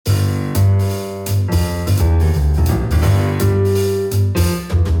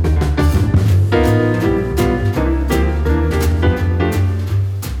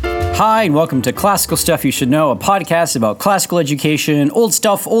Hi, and welcome to Classical Stuff You Should Know, a podcast about classical education, old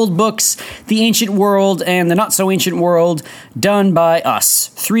stuff, old books, the ancient world, and the not-so-ancient world, done by us,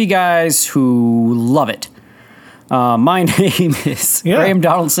 three guys who love it. My name is Graham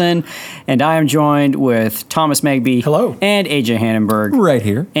Donaldson, and I am joined with Thomas Magby. Hello. And AJ Hannenberg. Right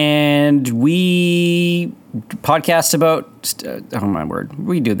here. And we podcast about... oh, my word.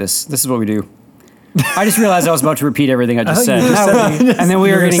 We do this. This is what we do. I just realized I was about to repeat everything I just said. And then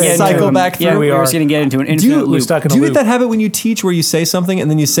we were going to get cycle back through. Yeah, we were going to get into an infinite loop. Do you get that habit when you teach where you say something and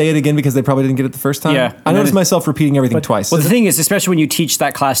then you say it again because they probably didn't get it the first time? Yeah. I notice myself repeating everything twice. Well, the thing is, especially when you teach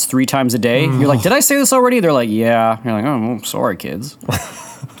that class 3 times a day, you're like, did I say this already? They're like, yeah. You're like, oh, well, sorry, kids.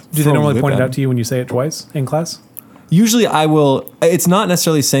 Do they normally point it out to you when you say it twice in class? Usually I will, it's not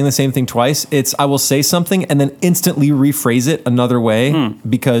necessarily saying the same thing twice. It's I will say something and then instantly rephrase it another way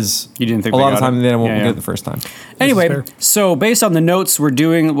because you didn't think a lot of got time it. they won't get it the first time. Anyway, so based on the notes, we're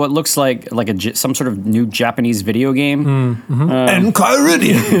doing what looks like some sort of new Japanese video game.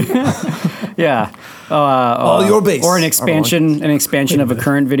 Enchiridion. Yeah. All your base. Or an expansion of a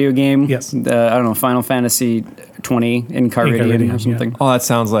current video game. Yes. I don't know, Final Fantasy 20 Enchiridion or something. Yeah. Oh, that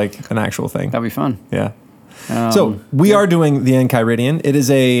sounds like an actual thing. That'd be fun. Yeah. So we are doing the Enchiridion. It is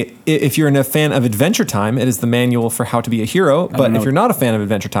if you're a fan of Adventure Time, it is the manual for how to be a hero. But if you're not a fan of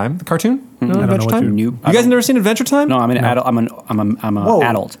Adventure Time, the cartoon, Adventure Time. You You guys never seen Adventure Time? No, I'm an adult. I'm an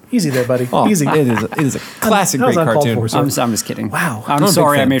adult. Easy there, buddy. Oh, Easy. It is a classic great uncalled cartoon. for, sir. I'm just kidding. Wow. I'm I'm a big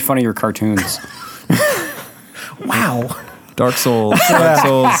sorry I fan. made fun of your cartoons. Wow. Dark Souls. Dark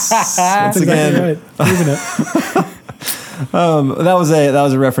Souls. Once again, Right. Proving it. that was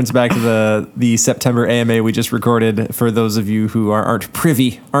a reference back to the September AMA we just recorded. For those of you who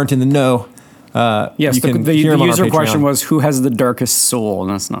aren't in the know, Yes, you can the hear 'em on our user question Patreon. was, who has the darkest soul? And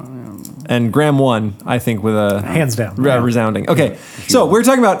that's not... And Graham won, I think, with a Hands down. resounding. Okay, so we're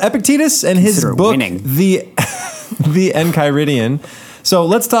talking about Epictetus and his Consider book, winning. the Enchiridion. So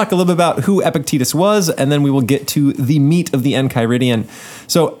let's talk a little bit about who Epictetus was, and then we will get to the meat of the Enchiridion.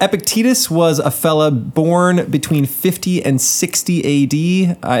 So Epictetus was a fella born between 50 and 60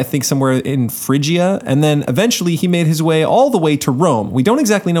 AD, I think somewhere in Phrygia, and then eventually he made his way all the way to Rome. We don't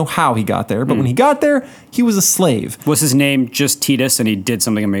exactly know how he got there, but when he got there, he was a slave. Was his name just Titus and he did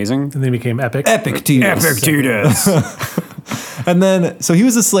something amazing? And then he became epic. Epictetus. Epictetus. And then, so he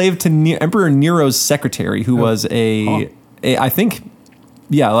was a slave to Emperor Nero's secretary, who was I think,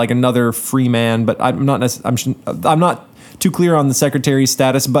 like another free man, but I'm not too clear on the secretary's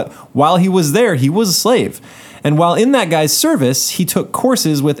status, but while he was there, he was a slave. And while in that guy's service, he took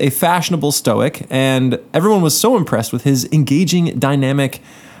courses with a fashionable Stoic, and everyone was so impressed with his engaging, dynamic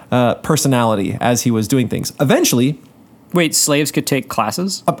personality as he was doing things. Eventually, Wait, slaves could take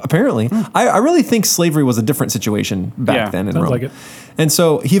classes? apparently, I really think slavery was a different situation back then in sounds Rome. like it. And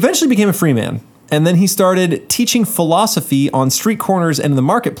so he eventually became a free man. And then he started teaching philosophy on street corners and in the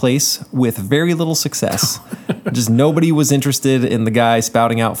marketplace with very little success. Just nobody was interested in the guy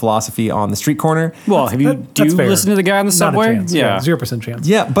spouting out philosophy on the street corner. Well, do you That's fair. listen to the guy on the Not subway? a chance. Yeah. 0% chance.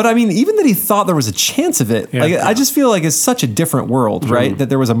 Yeah, but I mean, even that he thought there was a chance of it, Yeah. like, I just feel like it's such a different world, right? That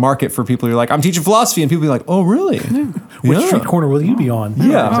there was a market for people who are like, I'm teaching philosophy, and people are like, oh, really? Which Yeah. street corner will you be on?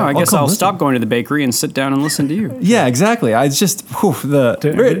 Yeah. Oh, I guess come I'll listen. stop going to the bakery and sit down and listen to you. Yeah, exactly. I just,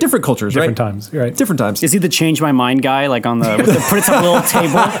 very different cultures, Different right? times. You're right. Different times. Is he the change my mind guy, like on the, with the put it on a little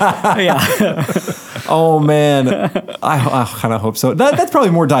table? Yeah. Oh man, I kind of hope so. That's probably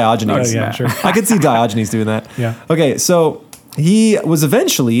more Diogenes. Oh, yeah, sure. I could see Diogenes doing that. Yeah. Okay, so he was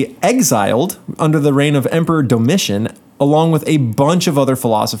eventually exiled under the reign of Emperor Domitian, along with a bunch of other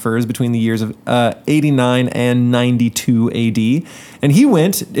philosophers between the years of 89 and 92 AD, and he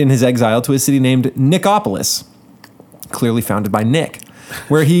went in his exile to a city named Nicopolis, clearly founded by Nick,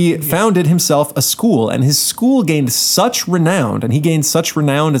 where he founded himself a school, and his school gained such renown, and he gained such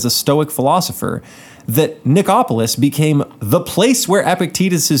renown as a Stoic philosopher, that Nicopolis became the place where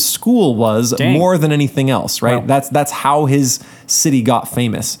Epictetus' school was more than anything else, right? Wow. That's how his city got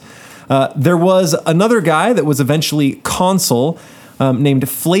famous. There was another guy that was eventually consul named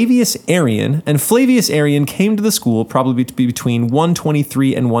Flavius Arrian, and Flavius Arrian came to the school probably to be between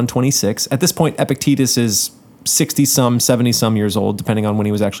 123 and 126. At this point, Epictetus is 60-some, 70-some years old, depending on when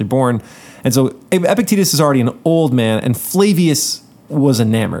he was actually born. And so Epictetus is already an old man, and Flavius was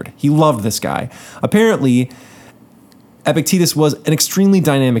enamored. He loved this guy. Apparently, Epictetus was an extremely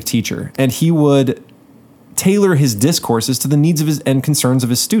dynamic teacher, and he would tailor his discourses to the needs of his and concerns of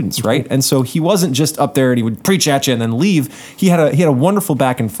his students, right? And so he wasn't just up there and he would preach at you and then leave. He had a wonderful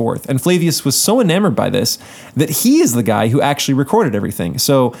back and forth. And Flavius was so enamored by this that he is the guy who actually recorded everything.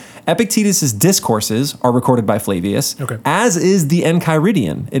 So Epictetus's discourses are recorded by Flavius, as is the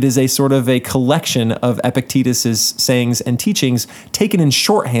Enchiridion. It is a sort of a collection of Epictetus's sayings and teachings taken in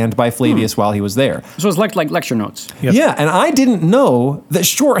shorthand by Flavius while he was there. So it's like lecture notes. Yep. Yeah, and I didn't know that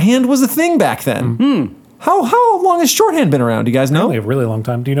shorthand was a thing back then. How long has shorthand been around? Do you guys know? Only a really long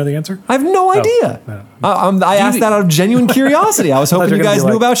time. Do you know the answer? I have no idea. I asked that out of genuine curiosity. I was hoping you guys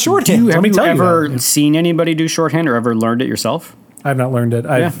knew about shorthand. Have you tell you ever that. seen anybody do shorthand or ever learned it yourself? I've not learned it.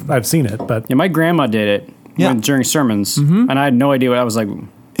 I've seen it, but Yeah, my grandma did it during sermons, and I had no idea what I was like.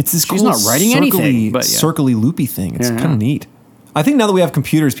 It's this She's cool not writing anything, but yeah. circly loopy thing. It's kind of neat. I think now that we have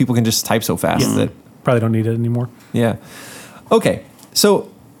computers, people can just type so fast that probably don't need it anymore. yeah. Okay, so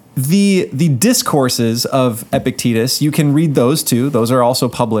the discourses of Epictetus, you can read those too. Those are also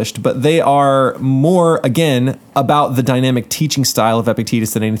published, but they are more, again, about the dynamic teaching style of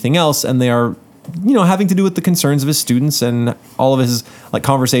Epictetus than anything else, and they are, having to do with the concerns of his students and all of his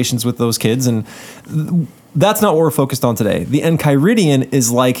conversations with those kids, and that's not what we're focused on today. The Enchiridion is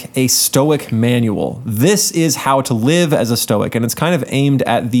like a Stoic manual. This is how to live as a Stoic, and it's kind of aimed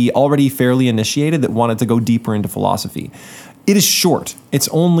at the already fairly initiated that wanted to go deeper into philosophy. It is short. It's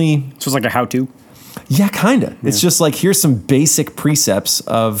only... So it's like a how-to? Yeah, kind of. It's just like, here's some basic precepts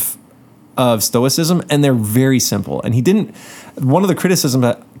of Stoicism, and they're very simple. And he didn't... One of the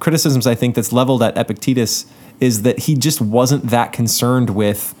criticisms I think that's leveled at Epictetus is that he just wasn't that concerned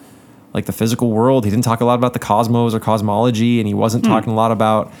with the physical world. He didn't talk a lot about the cosmos or cosmology, and he wasn't talking a lot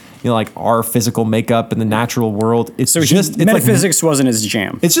about our physical makeup and the natural world. It's metaphysics wasn't his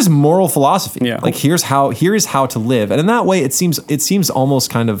jam. It's just moral philosophy. Yeah. Here is how to live, and in that way, it seems almost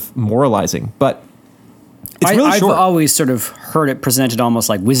kind of moralizing, but it's really short. I've always sort of heard it presented almost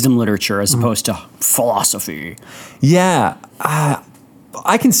like wisdom literature as opposed to philosophy. Yeah.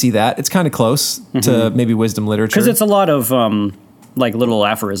 I can see that. It's kind of close to maybe wisdom literature. Because it's a lot of little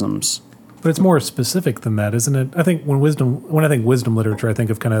aphorisms. But it's more specific than that, isn't it? I think when I think wisdom literature, I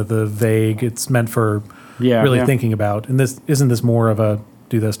think of kind of the vague. It's meant for thinking about. And isn't this more of a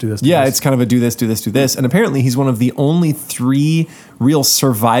do this, do this, do yeah, this? it's kind of a do this, do this, do this. And apparently he's one of the only 3 real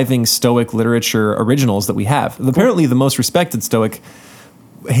surviving Stoic literature originals that we have. Apparently the most respected Stoic,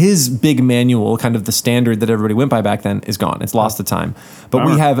 his big manual, kind of the standard that everybody went by back then, is gone. It's lost to time. But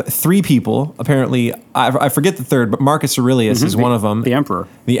we have 3 people, apparently, I forget the third, but Marcus Aurelius is one of them. The emperor.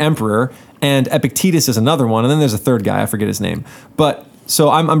 The emperor. And Epictetus is another one. And then there's a third guy, I forget his name. But so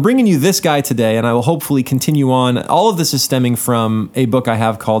I'm bringing you this guy today, and I will hopefully continue on. All of this is stemming from a book I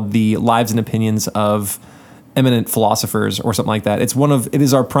have called The Lives and Opinions of Eminent Philosophers, or something like that. It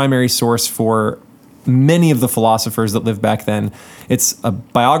is our primary source for many of the philosophers that lived back then. It's a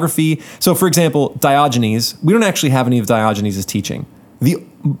biography. So, for example, Diogenes, we don't actually have any of Diogenes' teaching.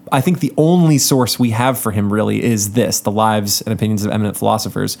 I think the only source we have for him really is this, The Lives and Opinions of Eminent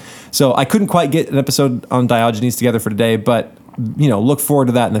Philosophers. So I couldn't quite get an episode on Diogenes together for today, but look forward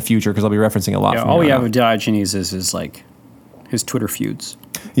to that in the future because I'll be referencing a lot. Yeah, all we have of Diogenes is his Twitter feuds.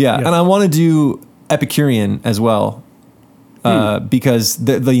 Yeah, and I want to do Epicurean as well. Because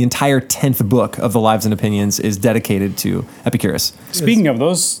the entire 10th book of the Lives and Opinions is dedicated to Epicurus. Speaking of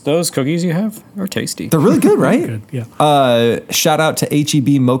those cookies you have are tasty. They're really good, right? Good, yeah. Shout out to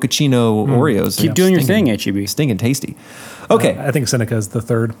HEB Mochaccino Oreos. Keep doing your thing, HEB. Stinking tasty. Okay. I think Seneca is the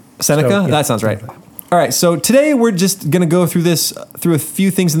third. Seneca? So, that sounds right. All right, so today we're just going to go through a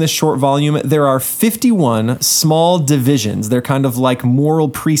few things in this short volume. There are 51 small divisions. They're kind of like moral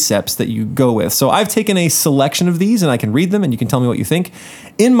precepts that you go with. So I've taken a selection of these, and I can read them, and you can tell me what you think.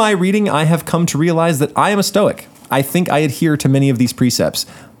 In my reading, I have come to realize that I am a Stoic. I think I adhere to many of these precepts.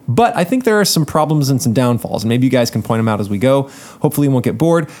 But I think there are some problems and some downfalls, and maybe you guys can point them out as we go. Hopefully you won't get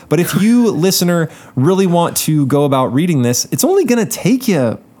bored. But if you, listener, really want to go about reading this, it's only going to take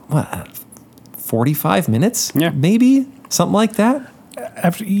you, 45 minutes? Yeah. Maybe? Something like that?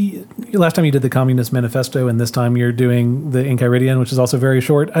 Last time you did the Communist Manifesto, and this time you're doing the Enchiridion, which is also very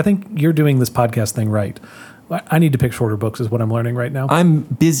short. I think you're doing this podcast thing right. I need to pick shorter books is what I'm learning right now. I'm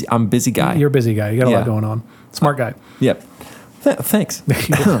busy. I'm a busy guy. You're a busy guy. You got a lot going on. Smart guy. Yep. Thanks.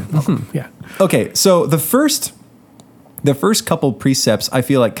 Yeah. Okay, so the first couple precepts I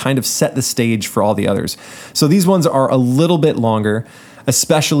feel like kind of set the stage for all the others. So these ones are a little bit longer,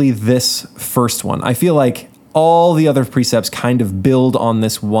 especially this first one. I feel like all the other precepts kind of build on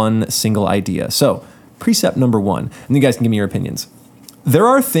this one single idea. So precept number 1, and you guys can give me your opinions. There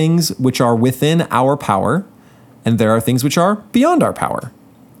are things which are within our power, and there are things which are beyond our power.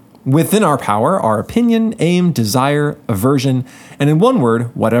 Within our power are opinion, aim, desire, aversion, and in one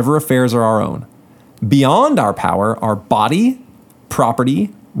word, whatever affairs are our own. Beyond our power are body,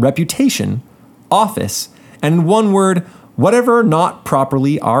 property, reputation, office, and in one word, whatever are not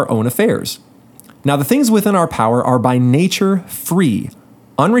properly our own affairs. Now, the things within our power are by nature free,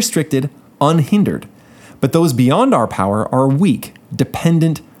 unrestricted, unhindered. But those beyond our power are weak,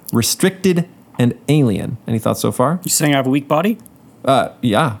 dependent, restricted, and alien. Any thoughts so far? You saying I have a weak body?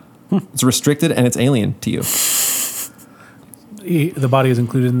 Yeah. It's restricted and it's alien to you. The body is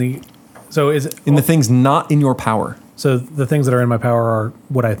included in the. So is it In the things not in your power. So the things that are in my power are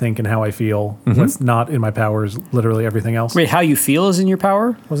what I think and how I feel. What's not in my power is literally everything else. Wait, how you feel is in your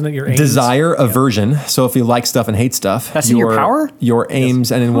power? Wasn't it your aims? Desire, aversion. So if you like stuff and hate stuff. That's in your power? Your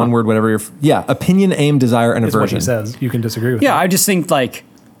aims, and in one word, whatever your. Yeah, opinion, aim, desire, and Is what aversion. he says. You can disagree with Yeah, that. I just think like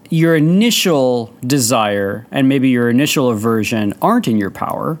your initial desire and maybe your initial aversion aren't in your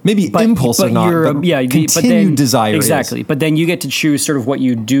power. Maybe impulse are not, but continued desire is. Exactly. But then you get to choose sort of what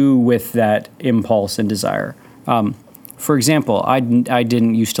you do with that impulse and desire. For example, I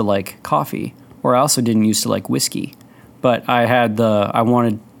didn't used to like coffee, or I also didn't used to like whiskey, but I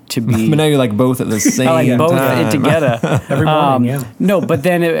wanted to be. But now you like both at the same I like both time. it together. Every morning, yeah. No, but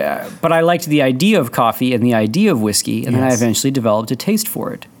then, but I liked the idea of coffee and the idea of whiskey, and then I Yes. eventually developed a taste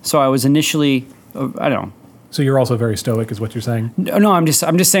for it. So I was initially, I don't know. So you're also very stoic, is what you're saying. No, I'm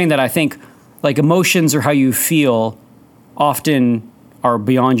just saying that I think like emotions or how you feel often are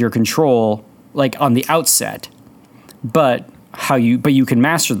beyond your control, like on the outset, but you can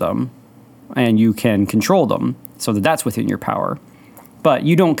master them and you can control them so that's within your power. But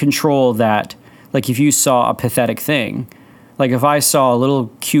you don't control that. Like if you saw a pathetic thing, like if I saw a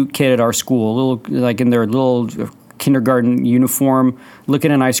little cute kid at our school, like in their little kindergarten uniform, lick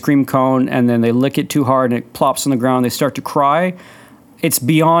at an ice cream cone, and then they lick it too hard and it plops on the ground, they start to cry, it's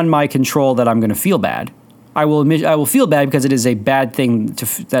beyond my control that I'm going to feel bad. I will admit I will feel bad because it is a bad thing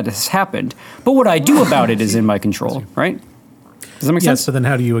that has happened. But what I do about it is in my control, right? Does that make Yes. sense? So then,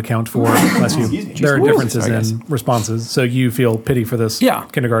 how do you account for? Bless you. There are differences Sorry, guys. in responses. So you feel pity for this Yeah.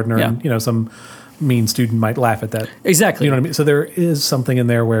 kindergartner, Yeah. and some mean student might laugh at that. Exactly. You know what I mean? So there is something in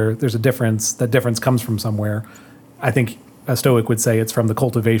there where there's a difference. That difference comes from somewhere. I think a Stoic would say it's from the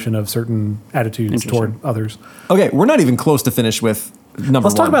cultivation of certain attitudes toward others. Okay, we're not even close to finish with number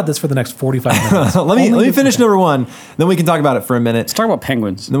Let's one. talk about this for the next 45 minutes. let me finish number one, then we can talk about it for a minute. Let's talk about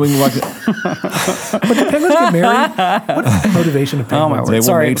penguins. Then we can walk. But the penguins get married? What motivation of Oh, my penguins? word. They were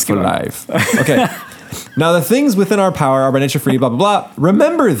Sorry, made let's for keep on. life. Okay. Now the things within our power are by nature free. Blah blah blah.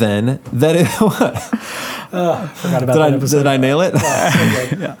 Remember then that it. Forgot about that episode. Did I nail it?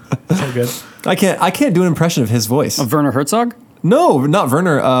 So good. I can't do an impression of his voice. Of Werner Herzog? No, not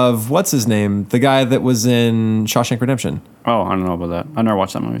Werner. Of what's his name? The guy that was in Shawshank Redemption. Oh, I don't know about that. I never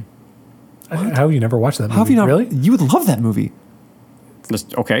watched that movie. How have you never watched that movie? How have you not? Really? You would love that movie.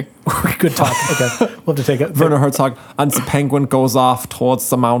 Okay. Good talk. Okay. We'll have to take it. Werner Herzog, and the penguin goes off towards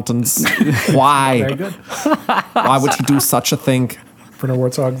the mountains. Why? Very good. Why would he do such a thing? Werner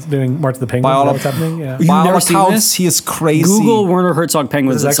Herzog's doing March of the Penguins. By all Is that of- what's happening? Yeah. You've By all never seen accounts, this? he is crazy. Google Werner Herzog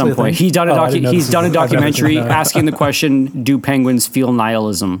penguins This is at some actually a point. thing? He's done a Oh, I didn't know he's this done a was- I've never documentary seen that. asking the question, do penguins feel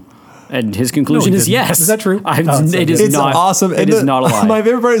nihilism? And his conclusion he is didn't. yes. Is that true? It Oh, it's so is good. It's not awesome. It is not a lie. My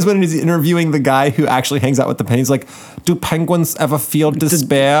favorite part is when he's interviewing the guy who actually hangs out with the penguins. Like, do penguins ever feel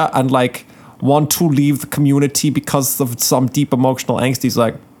despair and like want to leave the community because of some deep emotional angst? He's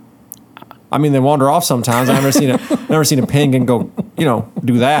like, I mean, they wander off sometimes. I've never seen a penguin go,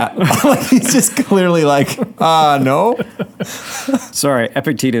 do that. Like, he's just clearly like, no. Sorry,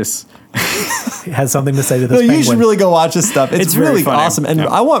 Epictetus. He has something to say to this No, penguin. you should really go watch this stuff. It's very really funny. awesome. And Yeah.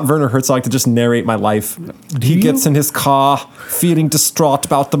 I want Werner Herzog to just narrate my life. He you? gets in his car feeling distraught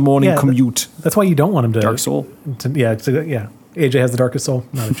about the morning Yeah, commute. That's why you don't want him to. Dark Soul. Yeah. AJ has the darkest soul.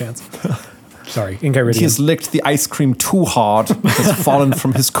 Not a chance. Sorry. He Enchiridion. has licked the ice cream too hard. It has fallen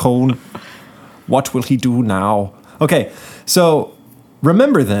from his cone. What will he do now? Okay, so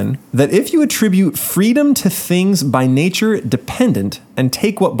remember then that if you attribute freedom to things by nature dependent and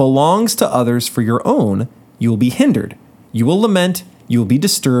take what belongs to others for your own, you will be hindered. You will lament. You will be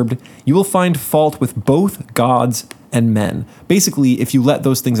disturbed. You will find fault with both gods and men. Basically, if you let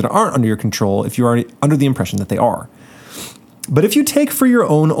those things that aren't under your control, if you are under the impression that they are. But if you take for your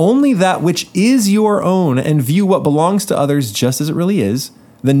own only that which is your own and view what belongs to others just as it really is,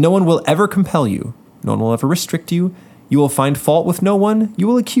 then no one will ever compel you. No one will ever restrict you. You will find fault with no one. You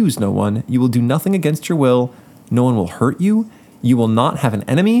will accuse no one. You will do nothing against your will. No one will hurt you. You will not have an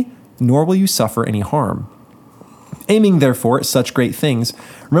enemy, nor will you suffer any harm. Aiming, therefore, at such great things,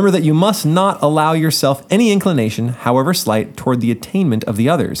 remember that you must not allow yourself any inclination, however slight, toward the attainment of the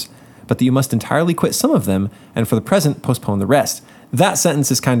others, but that you must entirely quit some of them, and for the present postpone the rest. That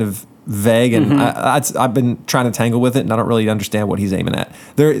sentence is kind of vague, and I've been trying to tangle with it, and I don't really understand what he's aiming at.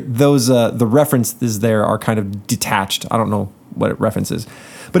 The references there are kind of detached. I don't know what it references.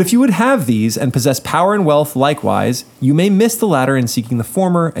 But if you would have these and possess power and wealth likewise, you may miss the latter in seeking the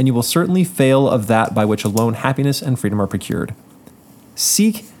former, and you will certainly fail of that by which alone happiness and freedom are procured.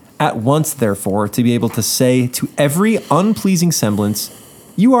 Seek at once, therefore, to be able to say to every unpleasing semblance,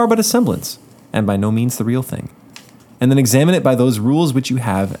 you are but a semblance, and by no means the real thing. And then examine it by those rules which you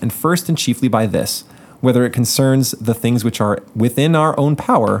have, and first and chiefly by this, whether it concerns the things which are within our own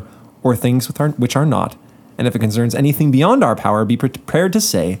power, or things which are not. And if it concerns anything beyond our power, be prepared to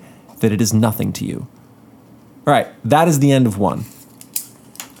say that it is nothing to you. All right, that is the end of 1.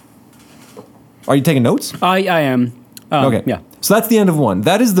 Are you taking notes? I am. Okay. Yeah. So that's the end of 1.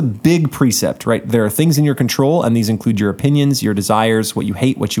 That is the big precept, right? There are things in your control, and these include your opinions, your desires, what you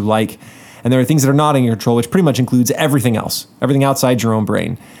hate, what you like. And there are things that are not in your control, which pretty much includes everything else, everything outside your own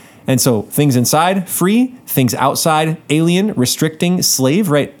brain. And so things inside, free, things outside, alien, restricting, slave,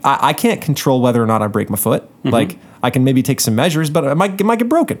 right? I can't control whether or not I break my foot. Like, I can maybe take some measures, but it might get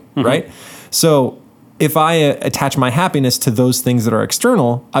broken, right? So if I attach my happiness to those things that are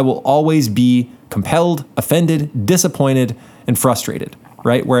external, I will always be compelled, offended, disappointed, and frustrated,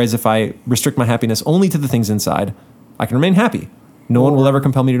 right? Whereas if I restrict my happiness only to the things inside, I can remain happy. No one will ever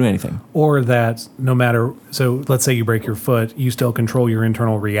compel me to do anything. Or that no matter, so let's say you break your foot, you still control your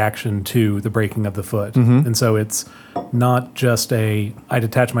internal reaction to the breaking of the foot. And so it's not just I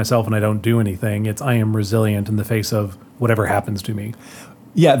detach myself and I don't do anything. It's I am resilient in the face of whatever happens to me.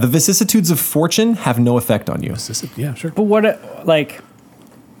 Yeah, the vicissitudes of fortune have no effect on you. Yeah, sure. But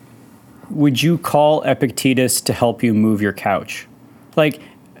would you call Epictetus to help you move your couch? Like,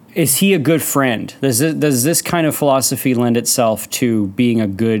 is he a good friend? Does this kind of philosophy lend itself to being a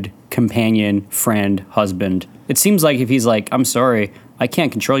good companion, friend, husband? It seems like if he's like, I'm sorry, I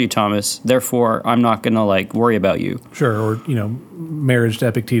can't control you, Thomas, therefore I'm not going to worry about you. Sure, or, marriage to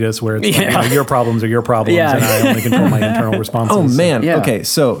Epictetus where it's your problems are your problems and I only control my internal responses. Oh, man. Yeah. Okay,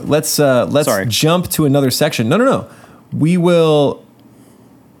 so let's jump to another section. No. We will...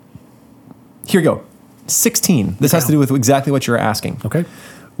 Here we go. 16. This has to do with exactly what you're asking. Okay.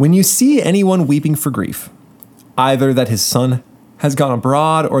 When you see anyone weeping for grief, either that his son has gone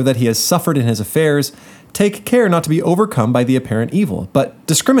abroad or that he has suffered in his affairs, take care not to be overcome by the apparent evil, but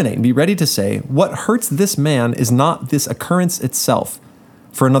discriminate and be ready to say, what hurts this man is not this occurrence itself,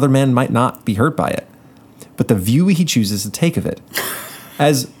 for another man might not be hurt by it, but the view he chooses to take of it.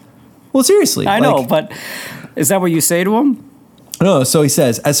 Well, seriously. I know, but is that what you say to him? No, so he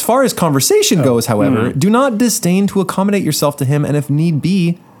says, as far as conversation goes, however, do not disdain to accommodate yourself to him, and if need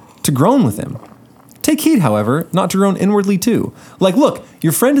be, to groan with him. Take heed, however, not to groan inwardly too. Look,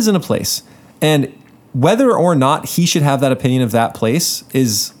 your friend is in a place, and whether or not he should have that opinion of that place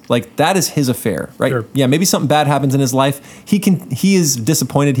is that is his affair, right? Sure. Yeah, maybe something bad happens in his life. He is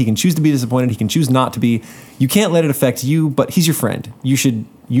disappointed. He can choose to be disappointed. He can choose not to be. You can't let it affect you, but he's your friend. You should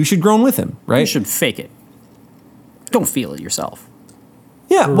groan with him, right? You should fake it. Don't feel it yourself.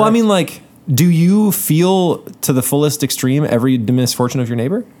 Yeah, well, I mean, do you feel to the fullest extreme every misfortune of your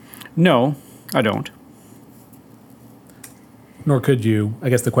neighbor? No, I don't. Nor could you. I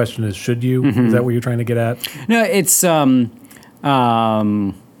guess the question is, should you? Is that what you're trying to get at? No, it's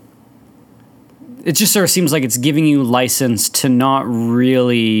it just sort of seems like it's giving you license to not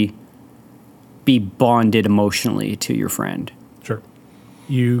really be bonded emotionally to your friend. Sure.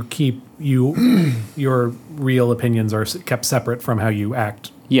 You keep your real opinions are kept separate from how you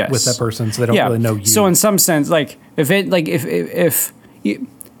act with that person, so they don't really know you. So in some sense, if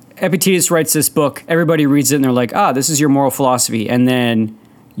Epictetus writes this book, everybody reads it and they're like, this is your moral philosophy, and then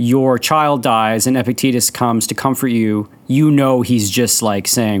your child dies and Epictetus comes to comfort you, he's just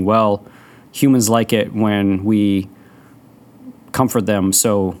saying, well, humans like it when we comfort them,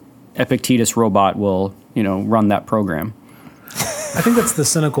 so Epictetus robot will, run that program. I think that's the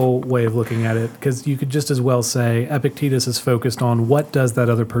cynical way of looking at it, because you could just as well say Epictetus is focused on what does that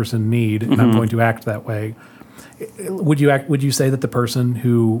other person need, and I'm going to act that way. Would you say that the person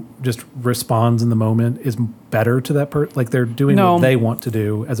who just responds in the moment is better to that person? They're doing what they want to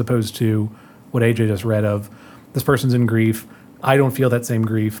do, as opposed to what AJ just read of this person's in grief. I don't feel that same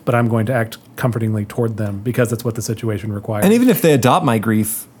grief, but I'm going to act comfortingly toward them because that's what the situation requires. And even if they adopt my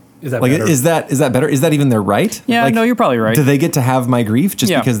grief, is that better? Is that better? Is that even their right? Yeah, no, you're probably right. Do they get to have my grief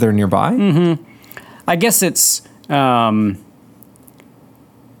just because they're nearby? I guess it's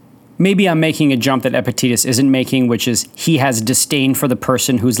maybe I'm making a jump that Epictetus isn't making, which is he has disdain for the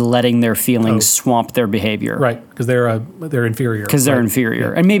person who's letting their feelings swamp their behavior. Right, because they're inferior. Because they're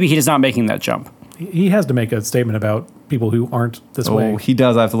inferior. And maybe he's not making that jump. He has to make a statement about people who aren't this way. Oh, he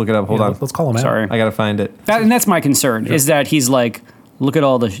does. I have to look it up. Hold on. Let's call him out. Sorry. I got to find it. And that's my concern, is that he's like, look at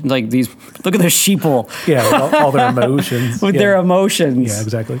all the, like these, look at the sheeple Yeah, with all their emotions. with their emotions. Yeah,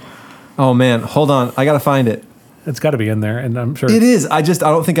 exactly. Oh, man. Hold on. I got to find it. It's got to be in there, and I'm sure It is. I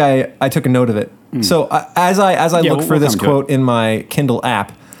don't think I took a note of it. So as I Yeah, look for we'll this come to quote in my Kindle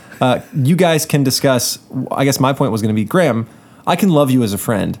app, you guys can discuss. I guess my point was going to be, Graham, I can love you as a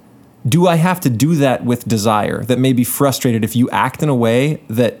friend. Do I have to do that with desire that may be frustrated if you act in a way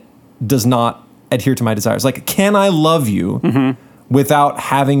that does not adhere to my desires? Like, can I love you without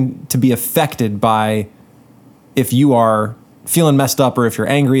having to be affected by if you are feeling messed up or if you're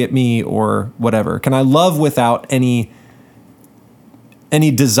angry at me or whatever? Can I love without any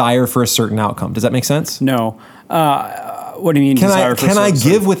desire for a certain outcome? Does that make sense? No. What do you mean? Can I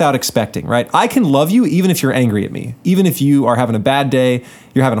certain- give without expecting, right? I can love you even if you're angry at me. Even if you are having a bad day,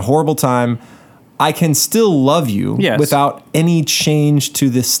 you're having a horrible time, I can still love you without any change to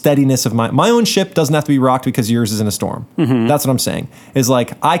the steadiness of my own ship doesn't have to be rocked because yours is in a storm. That's what I'm saying. Is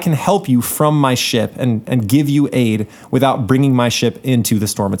like, I can help you from my ship and give you aid without bringing my ship into the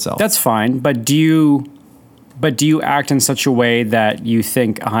storm itself. That's fine, but do you act in such a way that you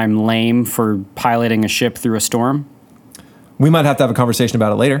think I'm lame for piloting a ship through a storm? We might have to have a conversation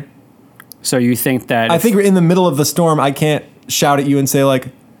about it later. So you think that I think we're in the middle of the storm. I can't shout at you and say like,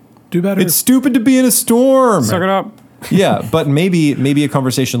 do better. it's stupid to be in a storm. suck it up. Yeah, but maybe a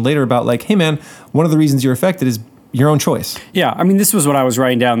conversation later about like, hey man, one of the reasons you're affected is your own choice. Yeah, I mean, this was what I was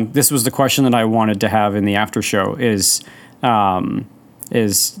writing down. This was the question that I wanted to have in the after show is can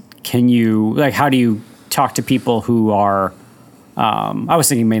you, like, how do you talk to people who are, I was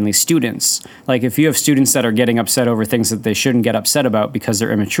thinking mainly students. Like, if you have students that are getting upset over things that they shouldn't get upset about because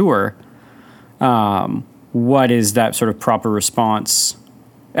they're immature, what is that sort of proper response?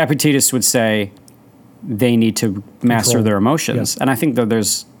 Epictetus would say they need to master Control. their emotions. Yeah. And I think that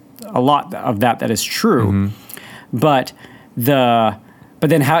there's a lot of that is true. But then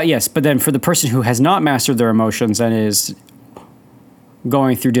for the person who has not mastered their emotions and is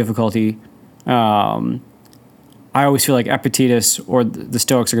going through difficulty, I always feel like Epictetus or the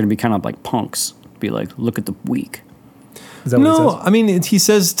Stoics are going to be kind of like punks. Be like, look at the weak. Is that what it No, says? I mean, he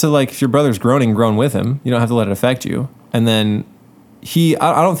says to like, if your brother's groaning, groan with him. You don't have to let it affect you. And then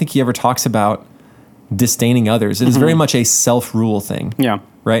I don't think he ever talks about disdaining others. It is very much a self-rule thing. Yeah.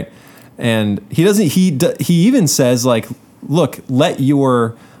 Right. And he even says like, look, let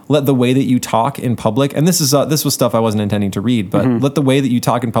the way that you talk in public, and this was stuff I wasn't intending to read, but let the way that you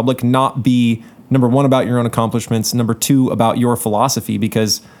talk in public not be, number one, about your own accomplishments, number two, about your philosophy,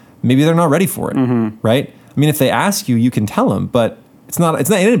 because maybe they're not ready for it, right? I mean, if they ask you, you can tell them, but it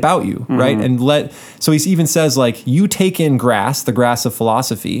ain't about you, right? And so he even says like, you take in grass, the grass of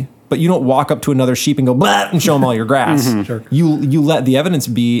philosophy, but you don't walk up to another sheep and go blah and show them all your grass. Sure. You let the evidence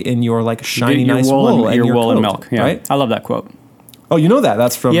be in your like shiny Your nice wool and, your your wool and coat, milk. Yeah. right? I love that quote. Oh, you know that?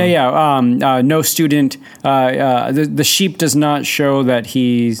 That's from No student. The sheep does not show that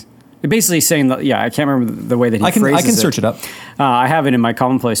he's basically saying that. Yeah, I can't remember the way that he phrases it. I can search it up. I have it in my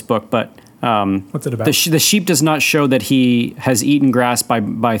commonplace book, but What's it about? the sheep does not show that he has eaten grass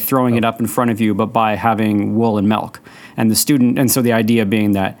by throwing it up in front of you, but by having wool and milk. And the student, and so the idea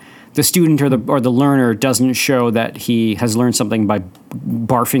being that the student or the learner doesn't show that he has learned something by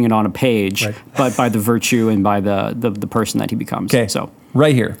barfing it on a page, Right. but by the virtue and by the person that he becomes. Okay, So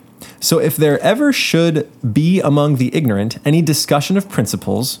right here. So if there ever should be among the ignorant any discussion of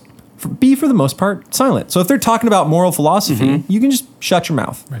principles, be for the most part silent. So if they're talking about moral philosophy, you can just shut your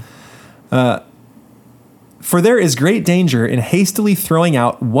mouth. Right. For there is great danger in hastily throwing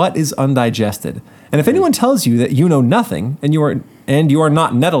out what is undigested. And if anyone tells you that you know nothing and you are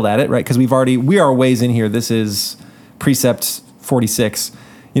not nettled at it, right? Because we are ways in here. This is precept 46.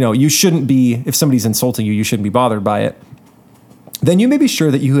 You shouldn't be, if somebody's insulting you, you shouldn't be bothered by it. Then you may be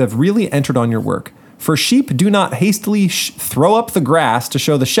sure that you have really entered on your work. For sheep do not hastily throw up the grass to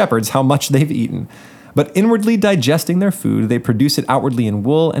show the shepherds how much they've eaten, but inwardly digesting their food, they produce it outwardly in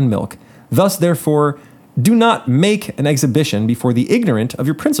wool and milk. Thus, therefore, do not make an exhibition before the ignorant of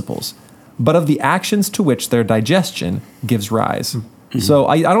your principles, but of the actions to which their digestion gives rise. So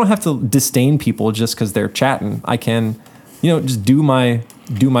I don't have to disdain people just because they're chatting. I can, just do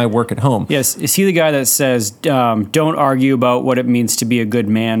my work at home. yes, is he the guy that says, "Don't argue about what it means to be a good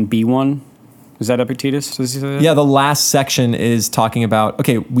man, be one"? Is that Epictetus? Does he say that? Yeah, the last section is talking about,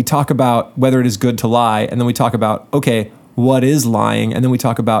 okay, we talk about whether it is good to lie, and then we talk about, okay, what is lying, and then we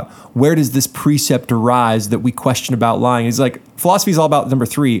talk about where does this precept arise that we question about lying. He's like, philosophy is all about number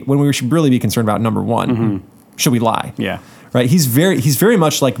 3 when we should really be concerned about number 1. Should we lie? Yeah. Right. He's very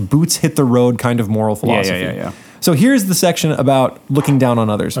much like boots hit the road kind of moral philosophy. Yeah. So here's the section about looking down on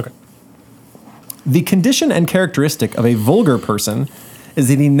others. Okay. The condition and characteristic of a vulgar person is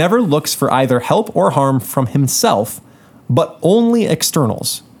that he never looks for either help or harm from himself, but only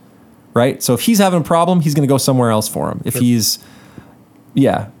externals. Right? So if he's having a problem, he's going to go somewhere else for him. If he's,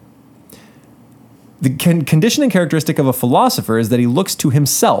 The condition and characteristic of a philosopher is that he looks to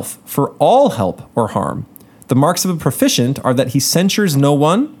himself for all help or harm. The marks of a proficient are that he censures no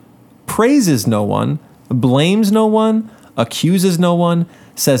one, praises no one, blames no one, accuses no one,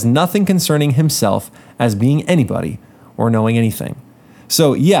 says nothing concerning himself as being anybody or knowing anything.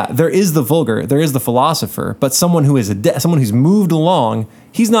 So there is the vulgar, there is the philosopher, but someone who is someone who's moved along,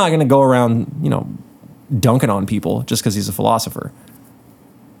 he's not going to go around, dunking on people just because he's a philosopher.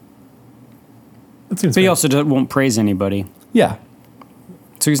 That seems But he fair. also won't praise anybody. Yeah.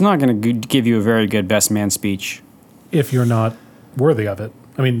 So he's not going to give you a very good best man speech. If you're not worthy of it.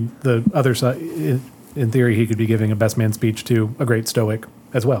 I mean, the other side, in theory, he could be giving a best man speech to a great Stoic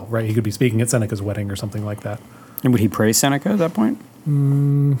as well, right? He could be speaking at Seneca's wedding or something like that. And would he praise Seneca at that point?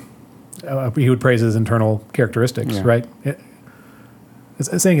 He would praise his internal characteristics, Yeah. right?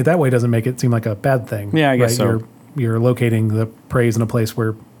 Saying it that way doesn't make it seem like a bad thing. Yeah, I guess right? so. You're locating the praise in a place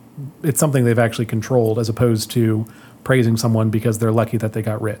where it's something they've actually controlled, as opposed to praising someone because they're lucky that they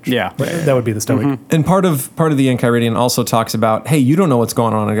got rich. Yeah. Right? That would be the Stoic. And part of the Enchiridion also talks about, hey, you don't know what's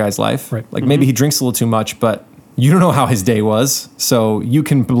going on in a guy's life. Right. Like maybe he drinks a little too much, but you don't know how his day was. So you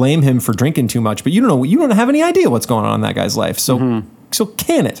can blame him for drinking too much, but you don't have any idea what's going on in that guy's life. So so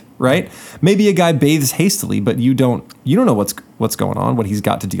can it, right? Maybe a guy bathes hastily, but you don't know what's going on, what he's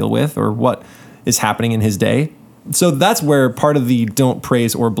got to deal with, or what is happening in his day. So that's where part of the don't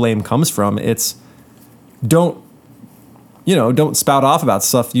praise or blame comes from. It's don't spout off about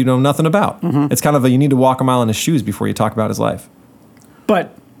stuff you know nothing about. It's kind of you need to walk a mile in his shoes before you talk about his life.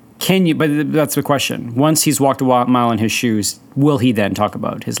 But but that's the question. Once he's walked a mile in his shoes, will he then talk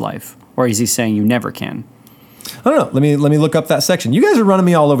about his life? Or is he saying you never can? I don't know. Let me look up that section. You guys are running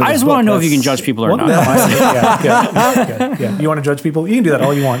me all over. I just want to know if you can judge people or not. Yeah. You want to judge people? You can do that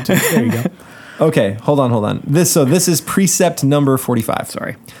all you want to. There you go. Okay, hold on. This is precept number 45.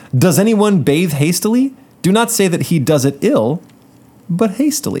 Sorry. Does anyone bathe hastily? Do not say that he does it ill, but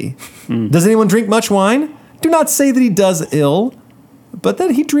hastily. Does anyone drink much wine? Do not say that he does ill, but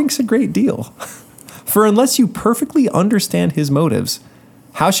that he drinks a great deal. For unless you perfectly understand his motives,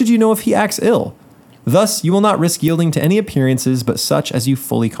 how should you know if he acts ill? Thus, you will not risk yielding to any appearances but such as you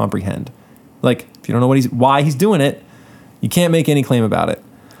fully comprehend. Like, if you don't know why he's doing it, you can't make any claim about it.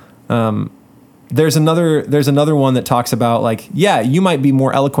 There's another one that talks about like, yeah, you might be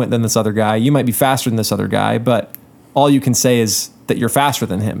more eloquent than this other guy. You might be faster than this other guy, but all you can say is that you're faster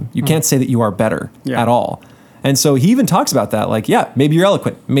than him. You can't say that you are better at all. And so he even talks about that. Like, yeah, maybe you're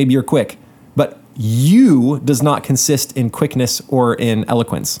eloquent, maybe you're quick, but you does not consist in quickness or in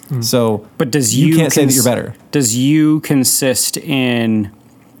eloquence. So, But does you can't say that you're better. Does you consist in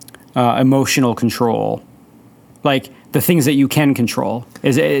emotional control? Like the things that you can control,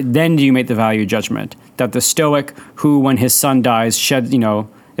 then do you make the value judgment that the Stoic who, when his son dies,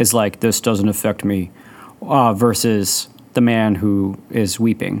 is like, this doesn't affect me, versus the man who is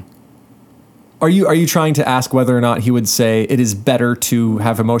weeping. Are you trying to ask whether or not he would say it is better to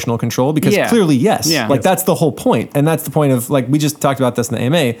have emotional control? Because clearly, yes. Yeah. Like that's the whole point. And that's the point of, like, we just talked about this in the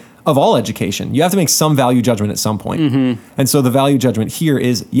AMA, of all education. You have to make some value judgment at some point. And so the value judgment here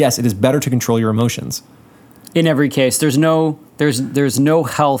is, yes, it is better to control your emotions. In every case, there's no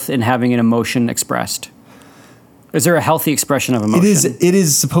health in having an emotion expressed. Is there a healthy expression of emotion? It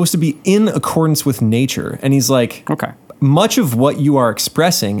is supposed to be in accordance with nature. And he's like, Okay. much of what you are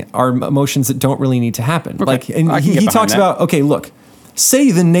expressing are emotions that don't really need to happen. Okay. Like, and I can he get behind talks that. about, okay, look,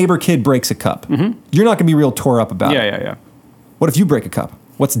 say the neighbor kid breaks a cup. You're not going to be real tore up about it. Yeah. What if you break a cup?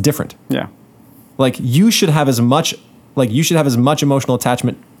 What's different? Yeah. Like, you should have as much emotional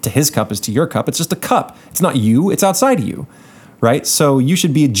attachment to his cup as to your cup. It's just a cup. It's not you. It's outside of you, right? So you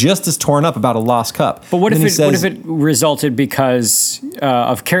should be just as torn up about a lost cup. But what And if then he it says- resulted because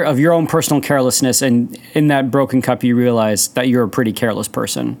of your own personal carelessness, and in that broken cup you realize that you're a pretty careless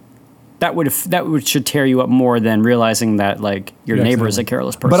person? That should tear you up more than realizing that like your neighbor is a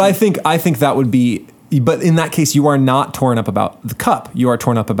careless person. But I think that would be. But in that case, you are not torn up about the cup. You are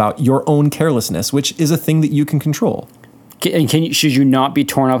torn up about your own carelessness, which is a thing that you can control. And should you not be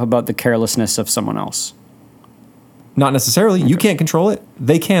torn up about the carelessness of someone else? Not necessarily. You can't control it.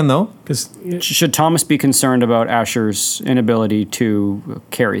 They can, though. Because Should Thomas be concerned about Asher's inability to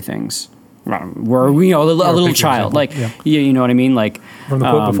carry things? Where we, a little big child, example, like yeah. you know what I mean, like from the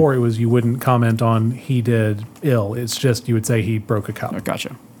quote before, it was you wouldn't comment on he did ill. It's just you would say he broke a cup.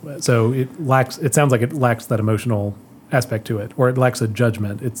 Gotcha. So it lacks. It sounds like it lacks that emotional aspect to it, or it lacks a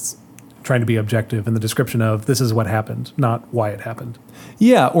judgment. It's trying to be objective in the description of this is what happened, not why it happened.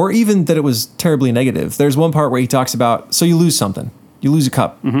 Yeah, or even that it was terribly negative. There's one part where he talks about, so you lose something. You lose a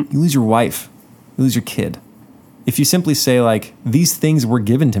cup. You lose your wife. You lose your kid. If you simply say, like, these things were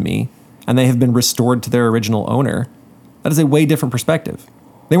given to me and they have been restored to their original owner, that is a way different perspective.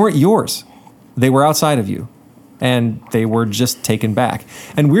 They weren't yours. They were outside of you. And they were just taken back.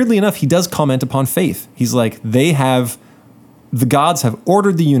 And weirdly enough, he does comment upon faith. He's like, the gods have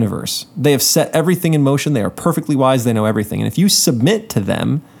ordered the universe. They have set everything in motion. They are perfectly wise. They know everything. And if you submit to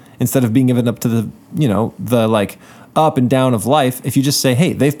them, instead of being given up to the like up and down of life, if you just say,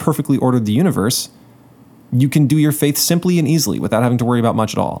 hey, they've perfectly ordered the universe, you can do your faith simply and easily without having to worry about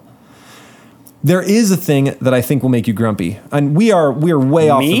much at all. There is a thing that I think will make you grumpy. And we are way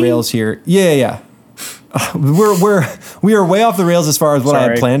off the rails here. Yeah. We are way off the rails as far as what I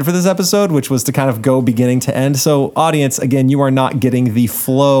had planned for this episode, which was to kind of go beginning to end. So, audience, again, you are not getting the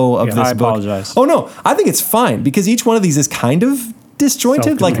flow of this book. I apologize. Oh no, I think it's fine because each one of these is kind of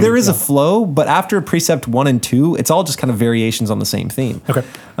disjointed. Like there is a flow, but after precept 1 and 2, it's all just kind of variations on the same theme. Okay.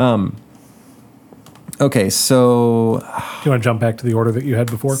 Okay, so Do you want to jump back to the order that you had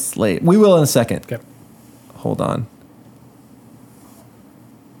before? Slate. We will in a second. Okay. Hold on.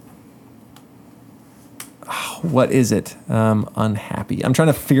 What is it? Unhappy. I'm trying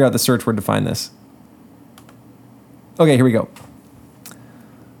to figure out the search word to find this. Okay, here we go.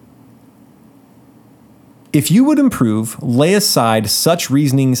 If you would improve, lay aside such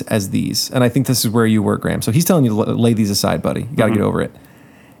reasonings as these. And I think this is where you were, Graham. So he's telling you to lay these aside, buddy. You got to get over it.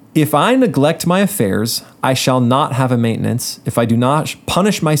 If I neglect my affairs, I shall not have a maintenance. If I do not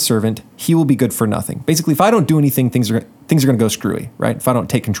punish my servant, he will be good for nothing. Basically, if I don't do anything, things are going to go screwy, right? If I don't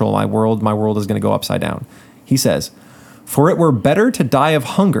take control of my world is going to go upside down. He says, for it were better to die of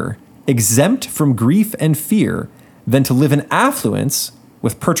hunger, exempt from grief and fear, than to live in affluence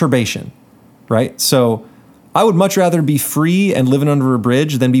with perturbation, right? So I would much rather be free and living under a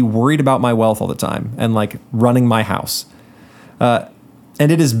bridge than be worried about my wealth all the time and like running my house.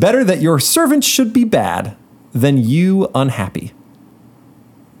 And it is better that your servant should be bad than you unhappy.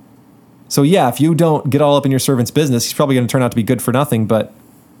 So yeah, if you don't get all up in your servant's business, he's probably going to turn out to be good for nothing, but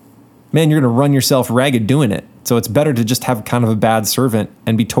man, you're going to run yourself ragged doing it. So it's better to just have kind of a bad servant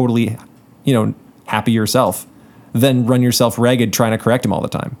and be totally, happy yourself than run yourself ragged trying to correct him all the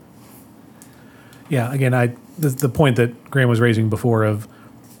time. Yeah, again, the point that Graham was raising before of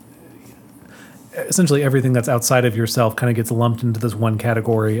essentially everything that's outside of yourself kind of gets lumped into this one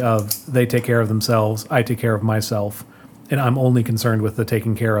category of they take care of themselves, I take care of myself, and I'm only concerned with the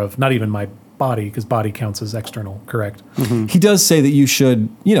taking care of not even my body, because body counts as external, correct? Mm-hmm. He does say that you should,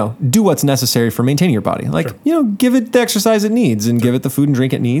 do what's necessary for maintaining your body. Like, give it the exercise it needs and give it the food and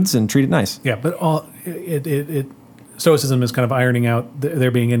drink it needs and treat it nice. Yeah, but Stoicism is kind of ironing out there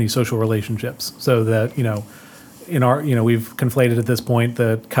being any social relationships so that, in our, we've conflated at this point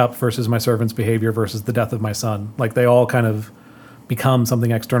the cup versus my servant's behavior versus the death of my son. Like they all kind of become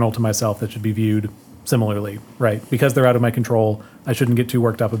something external to myself that should be viewed similarly, right? Because they're out of my control, I shouldn't get too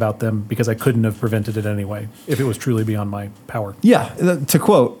worked up about them because I couldn't have prevented it anyway if it was truly beyond my power. Yeah, to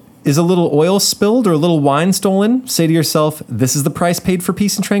quote, is a little oil spilled or a little wine stolen? Say to yourself, this is the price paid for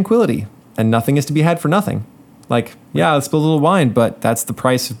peace and tranquility, and nothing is to be had for nothing. Like, yeah, let's spill a little wine, but that's the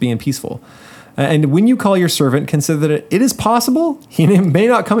price of being peaceful. And when you call your servant, consider that it is possible he may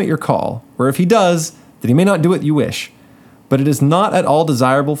not come at your call, or if he does, that he may not do what you wish. But it is not at all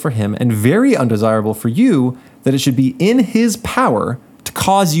desirable for him, and very undesirable for you, that it should be in his power to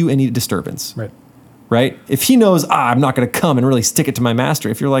cause you any disturbance. Right? If he knows, I'm not going to come and really stick it to my master,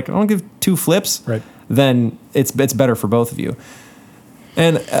 if you're like, I don't give two flips, then it's better for both of you.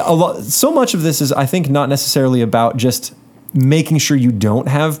 And so much of this is, I think, not necessarily about just making sure you don't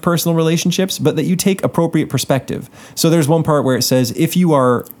have personal relationships, but that you take appropriate perspective. So there's one part where it says, if you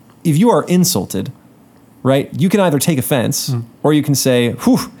are insulted, right, you can either take offense or you can say,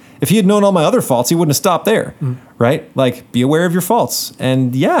 whew, if he had known all my other faults, he wouldn't have stopped there, right? Like, be aware of your faults.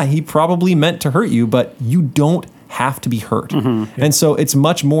 And yeah, he probably meant to hurt you, but you don't have to be hurt. And so it's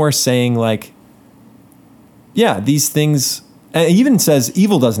much more saying like, yeah, these things. And it even says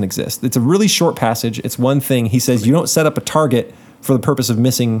evil doesn't exist. It's a really short passage. It's one thing. He says you don't set up a target for the purpose of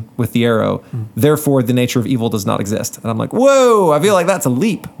missing with the arrow. Therefore, the nature of evil does not exist. And I'm like, whoa, I feel like that's a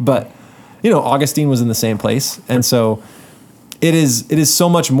leap. But Augustine was in the same place. And so it is so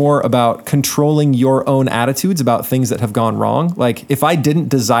much more about controlling your own attitudes about things that have gone wrong. Like if I didn't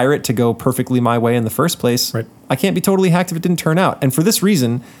desire it to go perfectly my way in the first place, Right. I can't be totally hacked if it didn't turn out. And for this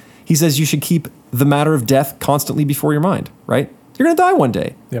reason, he says you should keep the matter of death constantly before your mind, right? You're going to die one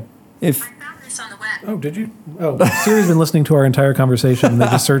day. Yep. If I found this on the web. Oh, did you? Oh, Siri's been listening to our entire conversation and they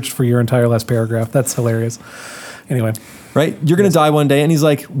just searched for your entire last paragraph. That's hilarious. Anyway, right, you're going to die one day. And he's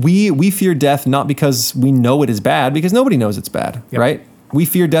like, we fear death not because we know it is bad, because nobody knows it's bad, Yep. right? We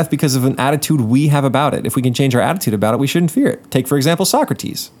fear death because of an attitude we have about it. If we can change our attitude about it, we shouldn't fear it. Take, for example,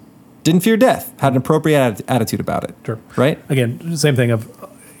 Socrates. Didn't fear death, had an appropriate attitude about it. Sure. Right? Again, same thing of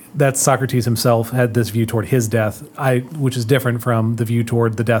that Socrates himself had this view toward his death, which is different from the view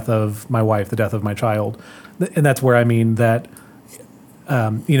toward the death of my wife, the death of my child. And that's where I mean that,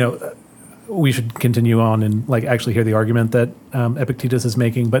 we should continue on and like actually hear the argument that Epictetus is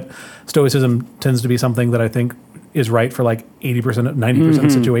making. But Stoicism tends to be something that I think is right for like 80%, 90%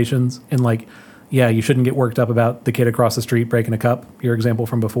 of situations. And like, yeah, you shouldn't get worked up about the kid across the street breaking a cup, your example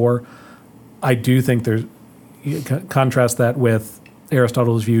from before. I do think contrast that with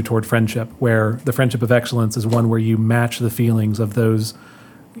Aristotle's view toward friendship, where the friendship of excellence is one where you match the feelings of those.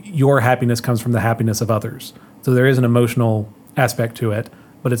 Your happiness comes from the happiness of others. So there is an emotional aspect to it,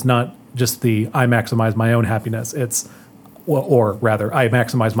 but it's not just I maximize my own happiness. It's, or rather, I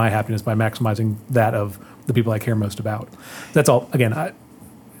maximize my happiness by maximizing that of the people I care most about. That's all. Again,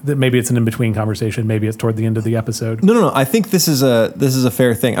 maybe it's an in-between conversation. Maybe it's toward the end of the episode. No. I think this is a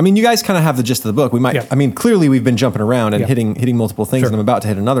fair thing. I mean, you guys kind of have the gist of the book. We might. Yeah. I mean, clearly we've been jumping around and Yeah. hitting multiple things, Sure. and I'm about to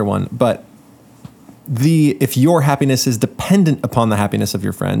hit another one. But if your happiness is dependent upon the happiness of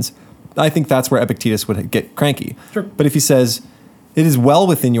your friends, I think that's where Epictetus would get cranky. Sure. But if he says it is well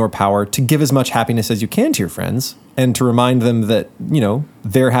within your power to give as much happiness as you can to your friends and to remind them that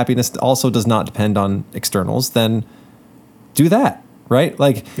their happiness also does not depend on externals, then do that. Right?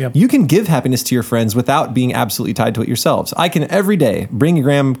 Like Yep. you can give happiness to your friends without being absolutely tied to it yourselves. I can every day bring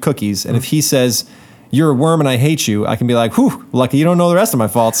Graham cookies, and if he says, "You're a worm and I hate you," I can be like, "Whew, lucky you don't know the rest of my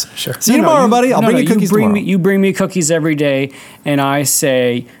faults." Sure. See you tomorrow, buddy. I'll bring you cookies tomorrow. You bring me cookies every day, and I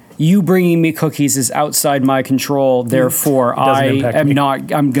say, you bringing me cookies is outside my control. Therefore, Doesn't I impact am me. not.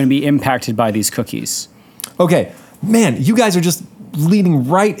 I'm going to be impacted by these cookies. Okay, man, you guys are just leading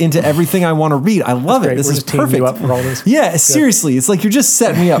right into everything I want to read. I love it. Great. This We're is just teeing perfect. you up for all this. Yeah, seriously, it's like you're just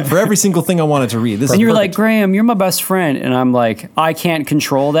setting me up for every single thing I wanted to read. This And is you're perfect. like, Graham, you're my best friend, and I'm like, I can't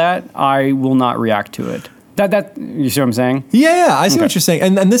control that. I will not react to it. That you see what I'm saying? Yeah, I see what you're saying.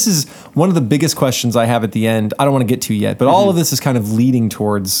 And this is one of the biggest questions I have at the end. I don't want to get to yet, but all of this is kind of leading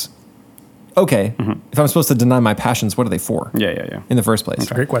towards, okay, if I'm supposed to deny my passions, what are they for? Yeah. In the first place.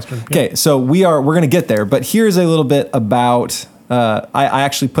 Great question. Yeah. Okay, so we're going to get there, but here's a little bit about, I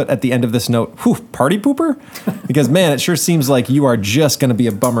actually put at the end of this note, party pooper? Because man, it sure seems like you are just going to be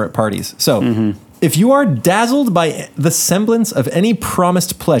a bummer at parties. So if you are dazzled by the semblance of any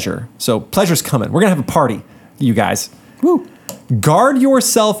promised pleasure, so pleasure's coming, we're going to have a party, you guys. Woo. Guard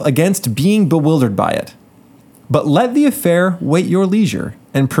yourself against being bewildered by it, but let the affair wait your leisure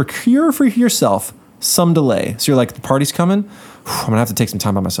and procure for yourself some delay. So you're like, the party's coming? I'm going to have to take some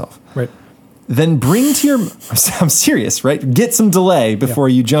time by myself. Right. Then bring to your, I'm serious, right? Get some delay before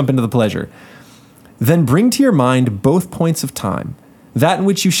you jump into the pleasure. Then bring to your mind both points of time, that in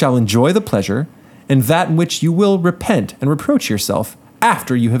which you shall enjoy the pleasure and that in which you will repent and reproach yourself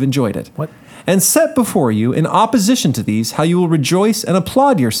after you have enjoyed it. What? And set before you, in opposition to these, how you will rejoice and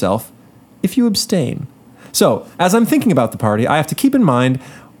applaud yourself if you abstain. So, as I'm thinking about the party, I have to keep in mind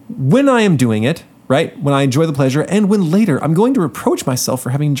when I am doing it, right? When I enjoy the pleasure, and when later I'm going to reproach myself for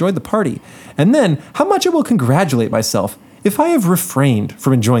having enjoyed the party. And then how much I will congratulate myself if I have refrained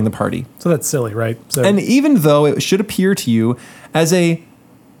from enjoying the party. So that's silly, right? So And even though it should appear to you as a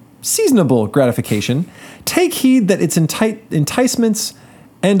seasonable gratification, take heed that its enticements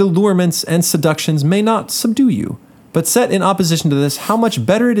and allurements and seductions may not subdue you, but set in opposition to this how much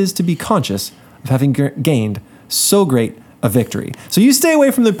better it is to be conscious of having gained so great a victory. So you stay away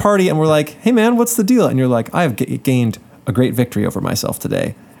from the party and we're like, hey man, what's the deal? And you're like, I have gained a great victory over myself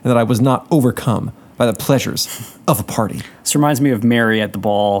today, and that I was not overcome by the pleasures of a party. This reminds me of Mary at the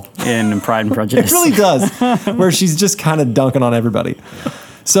ball in Pride and It Prejudice. really does, where she's just kind of dunking on everybody.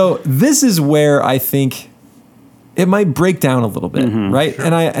 So this is where I think it might break down a little bit, right? Sure.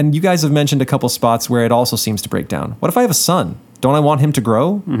 And you guys have mentioned a couple spots where it also seems to break down. What if I have a son? Don't I want him to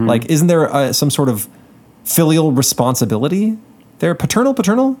grow? Like, isn't there some sort of filial responsibility there? Paternal?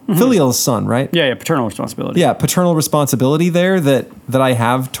 Filial is son, right? Yeah, paternal responsibility. Yeah, paternal responsibility there that I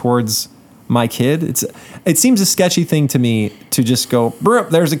have towards my kid. It seems a sketchy thing to me to just go,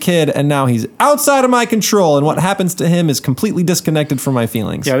 there's a kid and now he's outside of my control and what happens to him is completely disconnected from my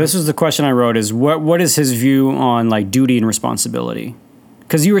feelings. Yeah, this was the question I wrote is what is his view on like duty and responsibility?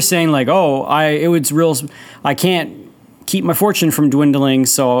 Because you were saying like, I can't keep my fortune from dwindling,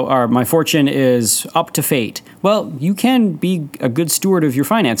 or my fortune is up to fate. Well, you can be a good steward of your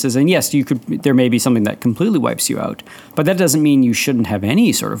finances, and yes, there may be something that completely wipes you out, but that doesn't mean you shouldn't have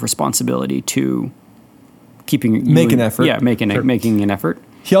any sort of responsibility to make an effort. Yeah, making an effort.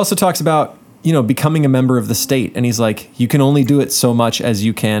 He also talks about, becoming a member of the state, and he's like, you can only do it so much as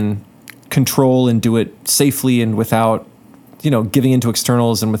you can control and do it safely and without, giving into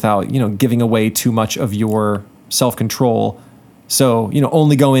externals and without, giving away too much of your self-control. So,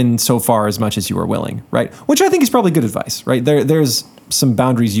 only go in so far as much as you are willing, right? Which I think is probably good advice, right? There's some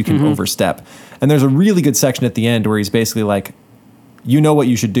boundaries you can overstep. And there's a really good section at the end where he's basically like, you know what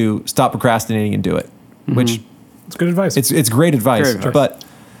you should do, stop procrastinating and do it. Which it's good advice. It's great advice.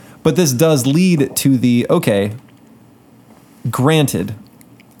 But this does lead to the, okay, granted,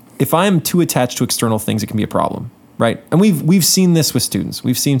 if I'm too attached to external things, it can be a problem, right? And we've seen this with students.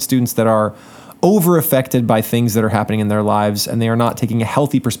 We've seen students that are over affected by things that are happening in their lives, and they are not taking a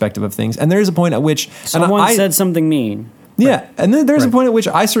healthy perspective of things. And there's a point at which someone said something mean. Yeah, and then there's a point at which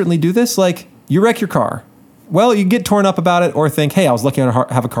I certainly do this. Like, you wreck your car. Well, you get torn up about it, or think, hey, I was lucky to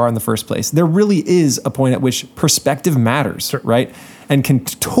have a car in the first place. There really is a point at which perspective matters, right? And can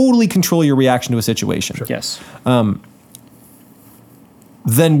totally control your reaction to a situation. Sure. Yes.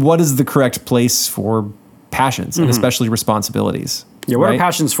 Then what is the correct place for passions and especially responsibilities? Yeah, what are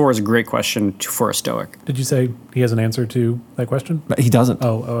passions for is a great question for a Stoic. Did you say he has an answer to that question? He doesn't.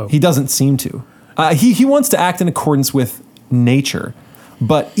 Oh. He doesn't seem to. He wants to act in accordance with nature.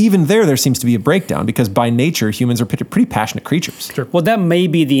 But even there seems to be a breakdown because by nature, humans are pretty passionate creatures. Sure. Well, that may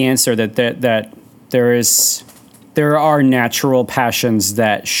be the answer, that there are natural passions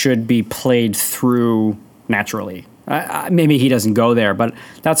that should be played through naturally. Maybe he doesn't go there, but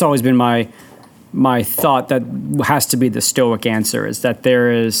that's always been my thought that has to be the Stoic answer, is that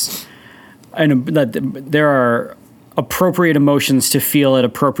there are appropriate emotions to feel at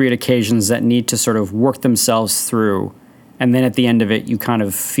appropriate occasions that need to sort of work themselves through. And then at the end of it, you kind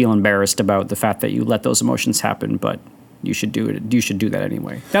of feel embarrassed about the fact that you let those emotions happen, but you should do it. You should do that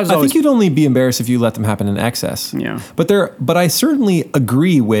anyway. I think you'd only be embarrassed if you let them happen in excess. Yeah. But I certainly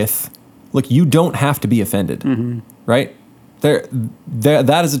agree with, look, you don't have to be offended, right?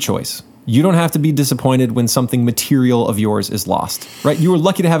 That is a choice. You don't have to be disappointed when something material of yours is lost, right? You were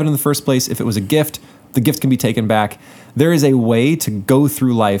lucky to have it in the first place. If it was a gift, the gift can be taken back. There is a way to go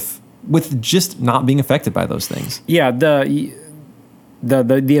through life with just not being affected by those things. Yeah, the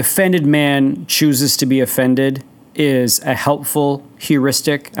offended man chooses to be offended is a helpful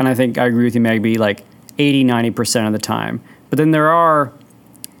heuristic, and I think I agree with you, Magby, like 80-90% of the time. But then there's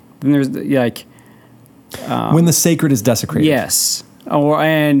like when the sacred is desecrated. Yes,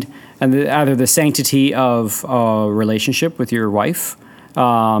 and either the sanctity of a relationship with your wife,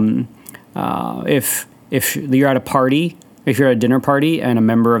 if you're at a party. If you're at a dinner party and a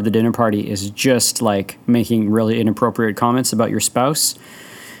member of the dinner party is just like making really inappropriate comments about your spouse,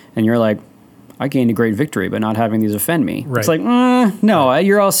 and you're like, I gained a great victory by not having these offend me. Right. It's like, no,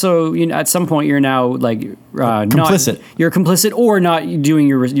 you're also, at some point you're now like complicit. You're complicit or not doing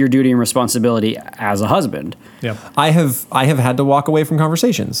your duty and responsibility as a husband. Yeah. I have had to walk away from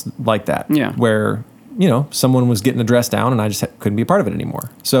conversations like that. Yeah. Where, someone was getting a dress down and I just couldn't be a part of it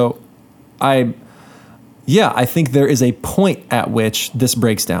anymore. So I think there is a point at which this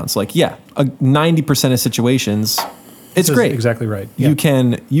breaks down. It's like, 90% of situations, it's great. Exactly right. Yeah.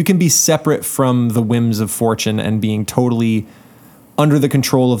 You can be separate from the whims of fortune and being totally under the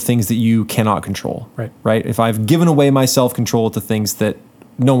control of things that you cannot control. Right. Right. If I've given away my self-control to things that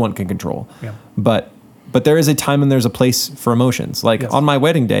no one can control. Yeah. But there is a time and there's a place for emotions. Like on my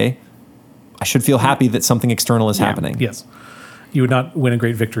wedding day, I should feel happy that something external is happening. Yes. You would not win a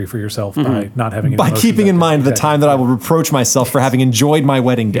great victory for yourself by not having any by emotions keeping in mind the Exactly. time that I will reproach myself for having enjoyed my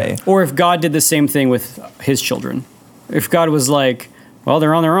wedding day. Or if God did the same thing with his children. If God was like, well,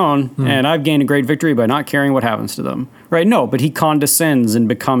 they're on their own, and I've gained a great victory by not caring what happens to them. Right? No, but he condescends and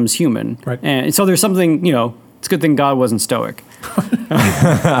becomes human. Right. And so there's something, it's a good thing God wasn't Stoic.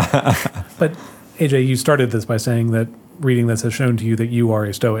 But AJ, you started this by saying that reading this has shown to you that you are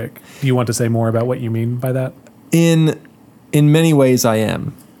a Stoic. Do you want to say more about what you mean by that? In many ways, I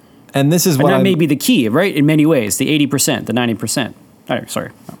am. And this is And what that may be the key, right? In many ways, the 80%, the 90%. Oh,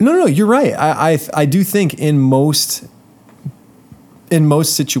 sorry. No, you're right. I do think in most in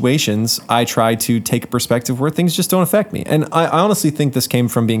most situations, I try to take a perspective where things just don't affect me. And I honestly think this came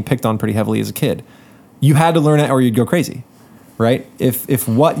from being picked on pretty heavily as a kid. You had to learn it or you'd go crazy, right? If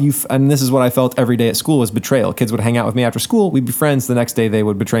what you, and this is what I felt every day at school, was betrayal. Kids would hang out with me after school. We'd be friends. The next day they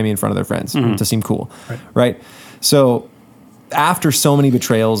would betray me in front of their friends to seem cool, right? So after so many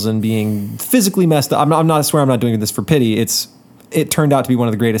betrayals and being physically messed up, I'm not, I swear I'm not doing this for pity. It turned out to be one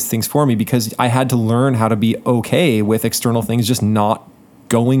of the greatest things for me because I had to learn how to be okay with external things just not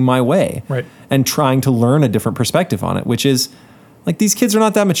going my way, right? And trying to learn a different perspective on it, which is like, these kids are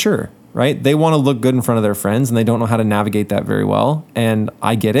not that mature, right? They want to look good in front of their friends and they don't know how to navigate that very well. And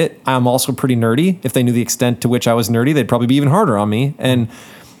I get it. I'm also pretty nerdy. If they knew the extent to which I was nerdy, they'd probably be even harder on me. And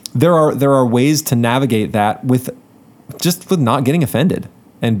there are ways to navigate that with not getting offended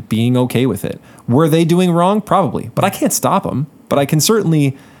and being okay with it. Were they doing wrong? Probably, but I can't stop them. But I can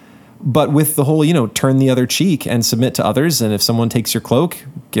certainly, but with the whole, turn the other cheek and submit to others. And if someone takes your cloak,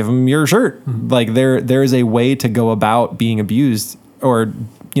 give them your shirt. Mm-hmm. Like there is a way to go about being abused, or,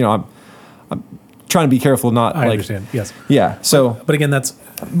 I'm trying to be careful not. I understand. Yes. Yeah. So, but again, that's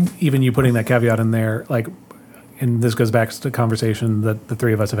even you putting that caveat in there, like, and this goes back to a conversation that the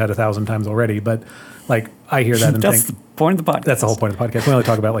three of us have had 1,000 times already. But like, I hear that and that's think the point of the podcast. That's the whole point of the podcast. We only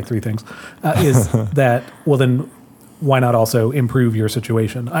talk about like 3 things. Is that, well, then why not also improve your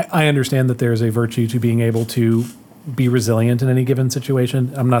situation? I understand that there's a virtue to being able to be resilient in any given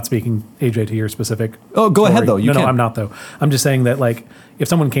situation. I'm not speaking, AJ, to your specific. Oh, go ahead though. No, I'm not though. I'm just saying that, like, if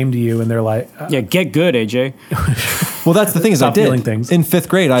someone came to you and they're like, get good, AJ. Well, that's the thing, is I did. Feeling things. In 5th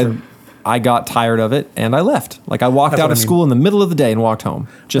grade, I got tired of it and I left. Like, I walked out of school in the middle of the day and walked home.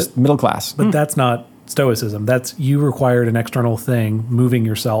 Just middle class. But that's not stoicism. That's, you required an external thing, moving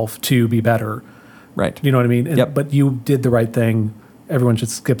yourself to be better. Right. You know what I mean? Yep. But you did the right thing. Everyone should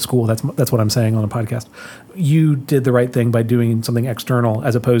skip school. That's what I'm saying on the podcast. You did the right thing by doing something external,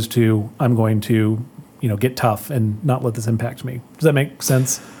 as opposed to, I'm going to, get tough and not let this impact me. Does that make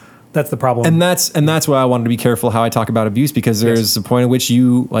sense? That's the problem. And that's why I wanted to be careful how I talk about abuse, because there's a point at which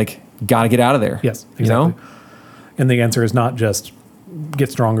you got to get out of there. Yes, exactly. And the answer is not just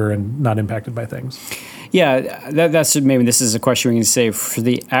get stronger and not impacted by things. Yeah, that's maybe this is a question we can save for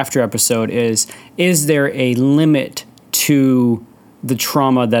the after episode. Is there a limit to the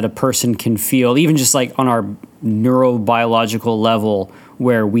trauma that a person can feel, even just like on our neurobiological level,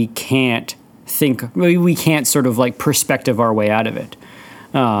 where we can't sort of like perspective our way out of it?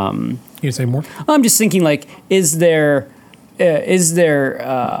 You say more? I'm just thinking, like, is there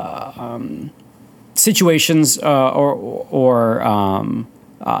situations or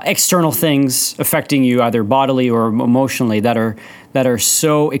external things affecting you either bodily or emotionally that are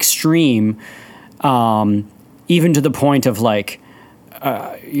so extreme, even to the point of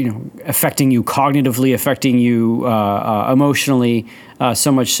affecting you cognitively, affecting you emotionally,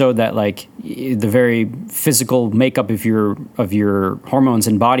 so much so that the very physical makeup of your hormones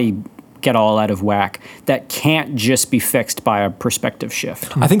and body get all out of whack, that can't just be fixed by a perspective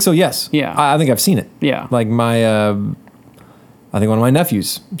shift. I think so, yes. Yeah. I think I've seen it. Yeah. Like I think one of my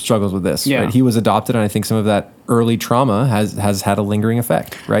nephews struggles with this. Yeah. Right? He was adopted, and I think some of that early trauma has had a lingering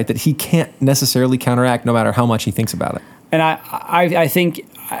effect, right? That he can't necessarily counteract no matter how much he thinks about it. And I think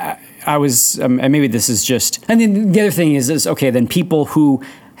I was, and maybe this is just, and then the other thing is okay, then people who,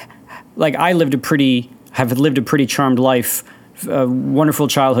 like, have lived a pretty charmed life, wonderful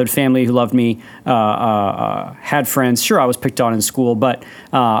childhood, family who loved me, had friends. Sure, I was picked on in school, but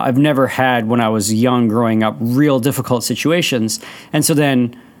I've never had, when I was young growing up, real difficult situations. And so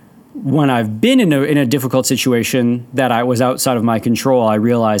then when I've been in a difficult situation that I was outside of my control, I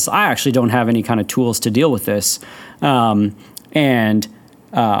realized I actually don't have any kind of tools to deal with this.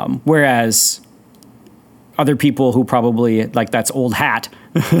 Whereas other people who probably, like, that's old hat,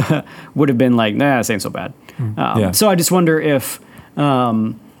 would have been like, nah, this ain't so bad. So I just wonder if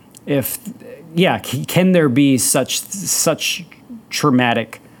can there be such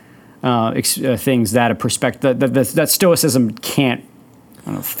traumatic things that a perspective that stoicism can't, I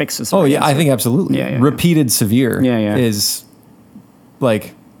don't know, fix this. Oh yeah, I think absolutely. Yeah. Repeated severe is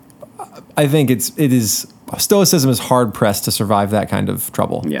like, I think it is stoicism is hard pressed to survive that kind of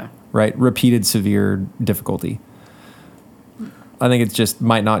trouble. Yeah. Right. Repeated severe difficulty. I think it just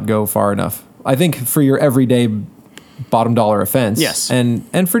might not go far enough. I think for your everyday bottom dollar offense, yes,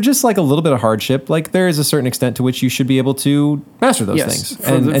 and for just like a little bit of hardship, like there is a certain extent to which you should be able to master those things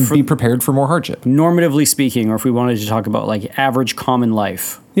and be prepared for more hardship. Normatively speaking, or if we wanted to talk about like average common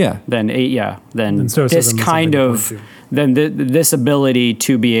life, then this kind of this ability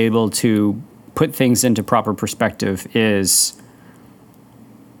to be able to put things into proper perspective is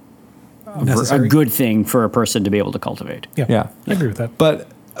Necessary. a good thing for a person to be able to cultivate. Yeah, I agree with that. But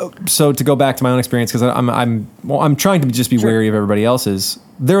so to go back to my own experience, because I'm trying to just be wary of everybody else's.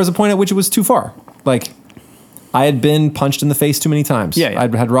 There was a point at which it was too far. Like, I had been punched in the face too many times. Yeah.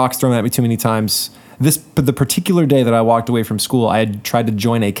 I'd had rocks thrown at me too many times. The particular day that I walked away from school, I had tried to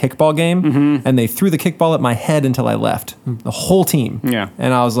join a kickball game, and they threw the kickball at my head until I left. The whole team. Yeah.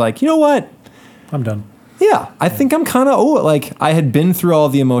 And I was like, you know what? I'm done. Yeah, I think I'm kind of like I had been through all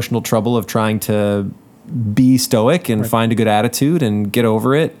the emotional trouble of trying to be stoic and find a good attitude and get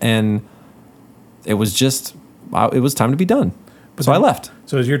over it, and it was time to be done. So I left.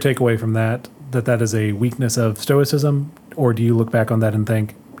 So is your takeaway from that is a weakness of stoicism, or do you look back on that and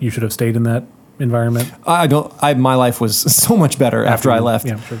think you should have stayed in that environment? My life was so much better after I left.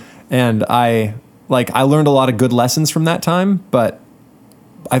 Yeah, sure. And I learned a lot of good lessons from that time, but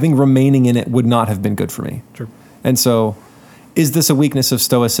I think remaining in it would not have been good for me. Sure. And so, is this a weakness of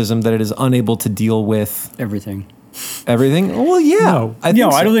stoicism that it is unable to deal with Everything. everything? Well, yeah. No, I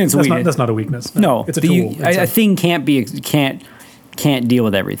don't think it's a weakness. That's not a weakness. No, it's a tool. A thing can't deal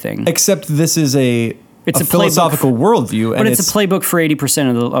with everything. Except this is a It's a philosophical worldview, But it's a playbook for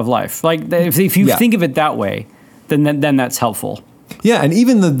 80% of life. Like, if you think of it that way, then that's helpful. Yeah, and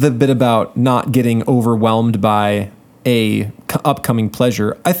even the bit about not getting overwhelmed by a upcoming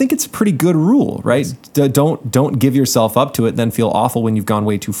pleasure, I think it's a pretty good rule, right? Don't give yourself up to it, then feel awful when you've gone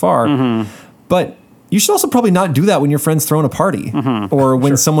way too far. But you should also probably not do that when your friend's throwing a party, or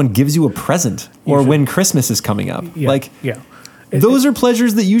when someone gives you a present, or when Christmas is coming up. Those are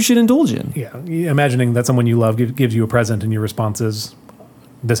pleasures that you should indulge in. Yeah, imagining that someone you love gives you a present and your response is,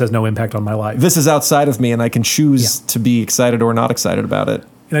 this has no impact on my life. This is outside of me, and I can choose to be excited or not excited about it.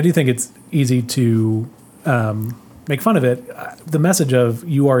 And I do think it's easy to make fun of it. The message of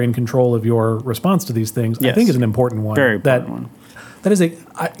you are in control of your response to these things, I think, is an important one. Very important one. That is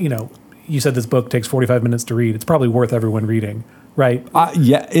you said this book takes 45 minutes to read. It's probably worth everyone reading, right?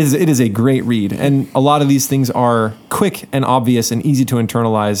 It is a great read. And a lot of these things are quick and obvious and easy to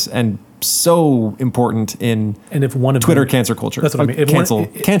internalize and so important in and if one of Twitter them, cancel culture. That's what I mean.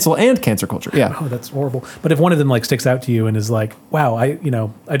 Cancel and cancer culture. Yeah. Oh, that's horrible. But if one of them sticks out to you and is like, wow, I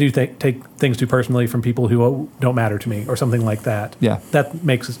do take things too personally from people who don't matter to me or something like that. Yeah. That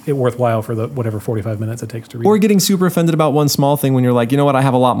makes it worthwhile for the whatever 45 minutes it takes to read. Or getting super offended about one small thing when you're like, you know what, I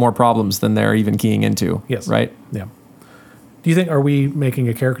have a lot more problems than they're even keying into. Yes. Right? Yeah. Do you think, are we making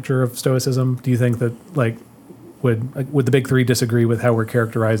a caricature of stoicism? Do you think that would the big three disagree with how we're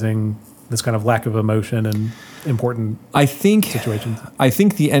characterizing this kind of lack of emotion and important situations? I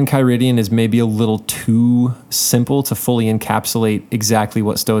think the Enchiridion is maybe a little too simple to fully encapsulate exactly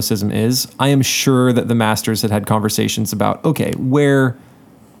what Stoicism is. I am sure that the masters had conversations about, okay, what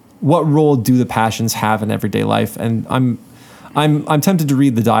role do the passions have in everyday life? And I'm tempted to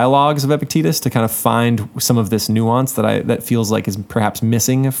read the dialogues of Epictetus to kind of find some of this nuance that feels like is perhaps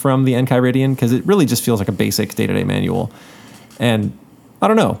missing from the Enchiridion, because it really just feels like a basic day-to-day manual. And I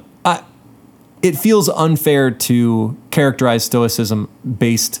don't know. It feels unfair to characterize Stoicism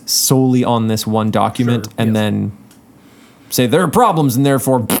based solely on this one document and then say there are problems and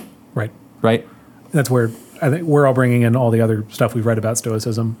therefore... Right? That's where I think we're all bringing in all the other stuff we've read about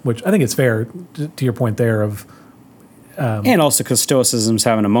Stoicism, which I think is fair to your point there of... and also because Stoicism's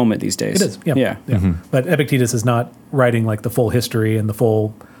having a moment these days. It is, yeah. Mm-hmm. But Epictetus is not writing like the full history and the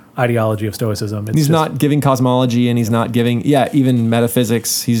full ideology of Stoicism. He's not giving cosmology, and he's not giving, even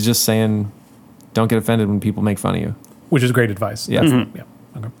metaphysics. He's just saying... Don't get offended when people make fun of you. Which is great advice. Yeah. Yeah.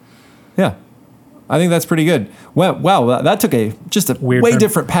 Okay. Yeah. I think that's pretty good. Wow, that took a weird way turn.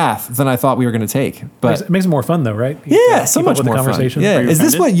 different path than I thought we were going to take. But it makes it more fun, though, right? So much more conversation. fun. Yeah. Is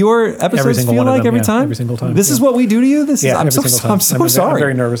this what your episodes single feel one of like them, every time? every single time. This is what we do to you? Every single time. I'm so sorry. I'm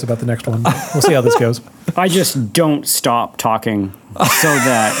very nervous about the next one. We'll see how this goes. I just don't stop talking so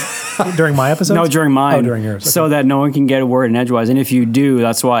that... During my episodes? No, during mine. Oh, during yours. Okay. So that no one can get a word in edgewise. And if you do,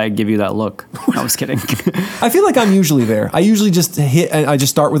 that's why I give you that look. I was kidding. I feel like I'm usually there. I usually just I just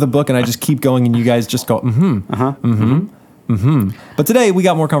start with a book and I just keep going and you guys just go, But today we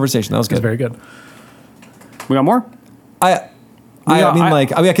got more conversation. That was good. It's very good. We got more? I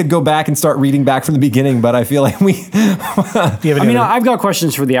could go back and start reading back from the beginning, but I feel like I've got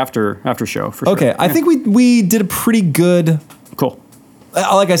questions for the after show for sure. Okay, I think we did a pretty good. Cool.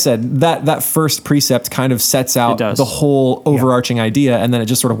 Like I said, that first precept kind of sets out the whole overarching idea, and then it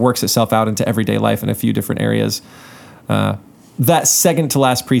just sort of works itself out into everyday life in a few different areas. That second to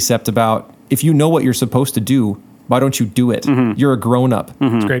last precept about if you know what you're supposed to do, why don't you do it? You're a grown-up.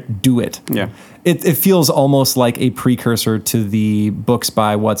 It's great. Do it. Yeah. It feels almost like a precursor to the books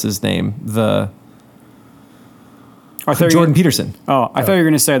by what's his name, the I thought you were Jordan gonna- Peterson. Oh, I thought you were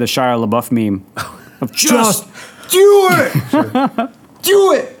going to say the Shia LaBeouf meme. Of Just do it.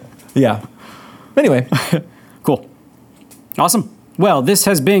 Do it. Yeah. Anyway, Cool. Awesome. Well, this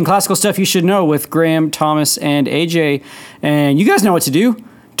has been Classical Stuff You Should Know with Graham, Thomas, and AJ. And you guys know what to do.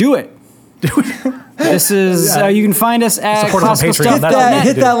 Do it. This is, you can find us at Support us on Patreon. classicalstuff.net.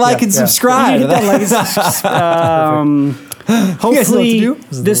 hit that like Yeah, and yeah. subscribe. Hit that like and subscribe. You guys know what to Hopefully, do.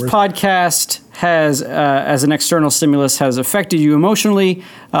 this podcast has, as an external stimulus, has affected you emotionally.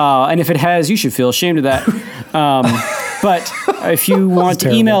 And if it has, you should feel ashamed of that. But if you want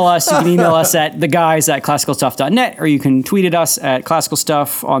to email us, you can email us at theguys@classicalstuff.net, or you can tweet at us at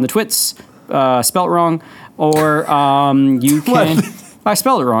classicalstuff on the twits, spelt wrong, or you can... I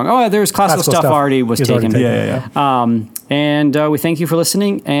spelled it wrong. Oh, there's classical stuff already was is already taken. taken. Yeah. And we thank you for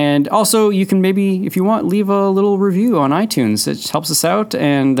listening. And also, you can maybe, if you want, leave a little review on iTunes. It helps us out.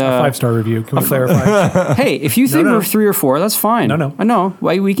 And 5-star review. Can we clarify? hey, if you think no. we're 3 or 4, that's fine. No. I know.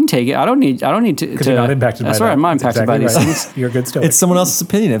 We can take it. I don't need to. Because you're not impacted by That's that. right. I'm not That's impacted by exactly these right. things. You're a good stoic. It's someone else's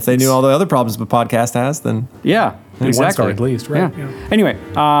opinion. If they knew all the other problems the podcast has, then Yeah. Exactly. 1 star at least, right? Yeah. Anyway,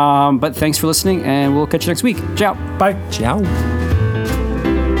 but thanks for listening, and we'll catch you next week. Ciao. Bye. ciao.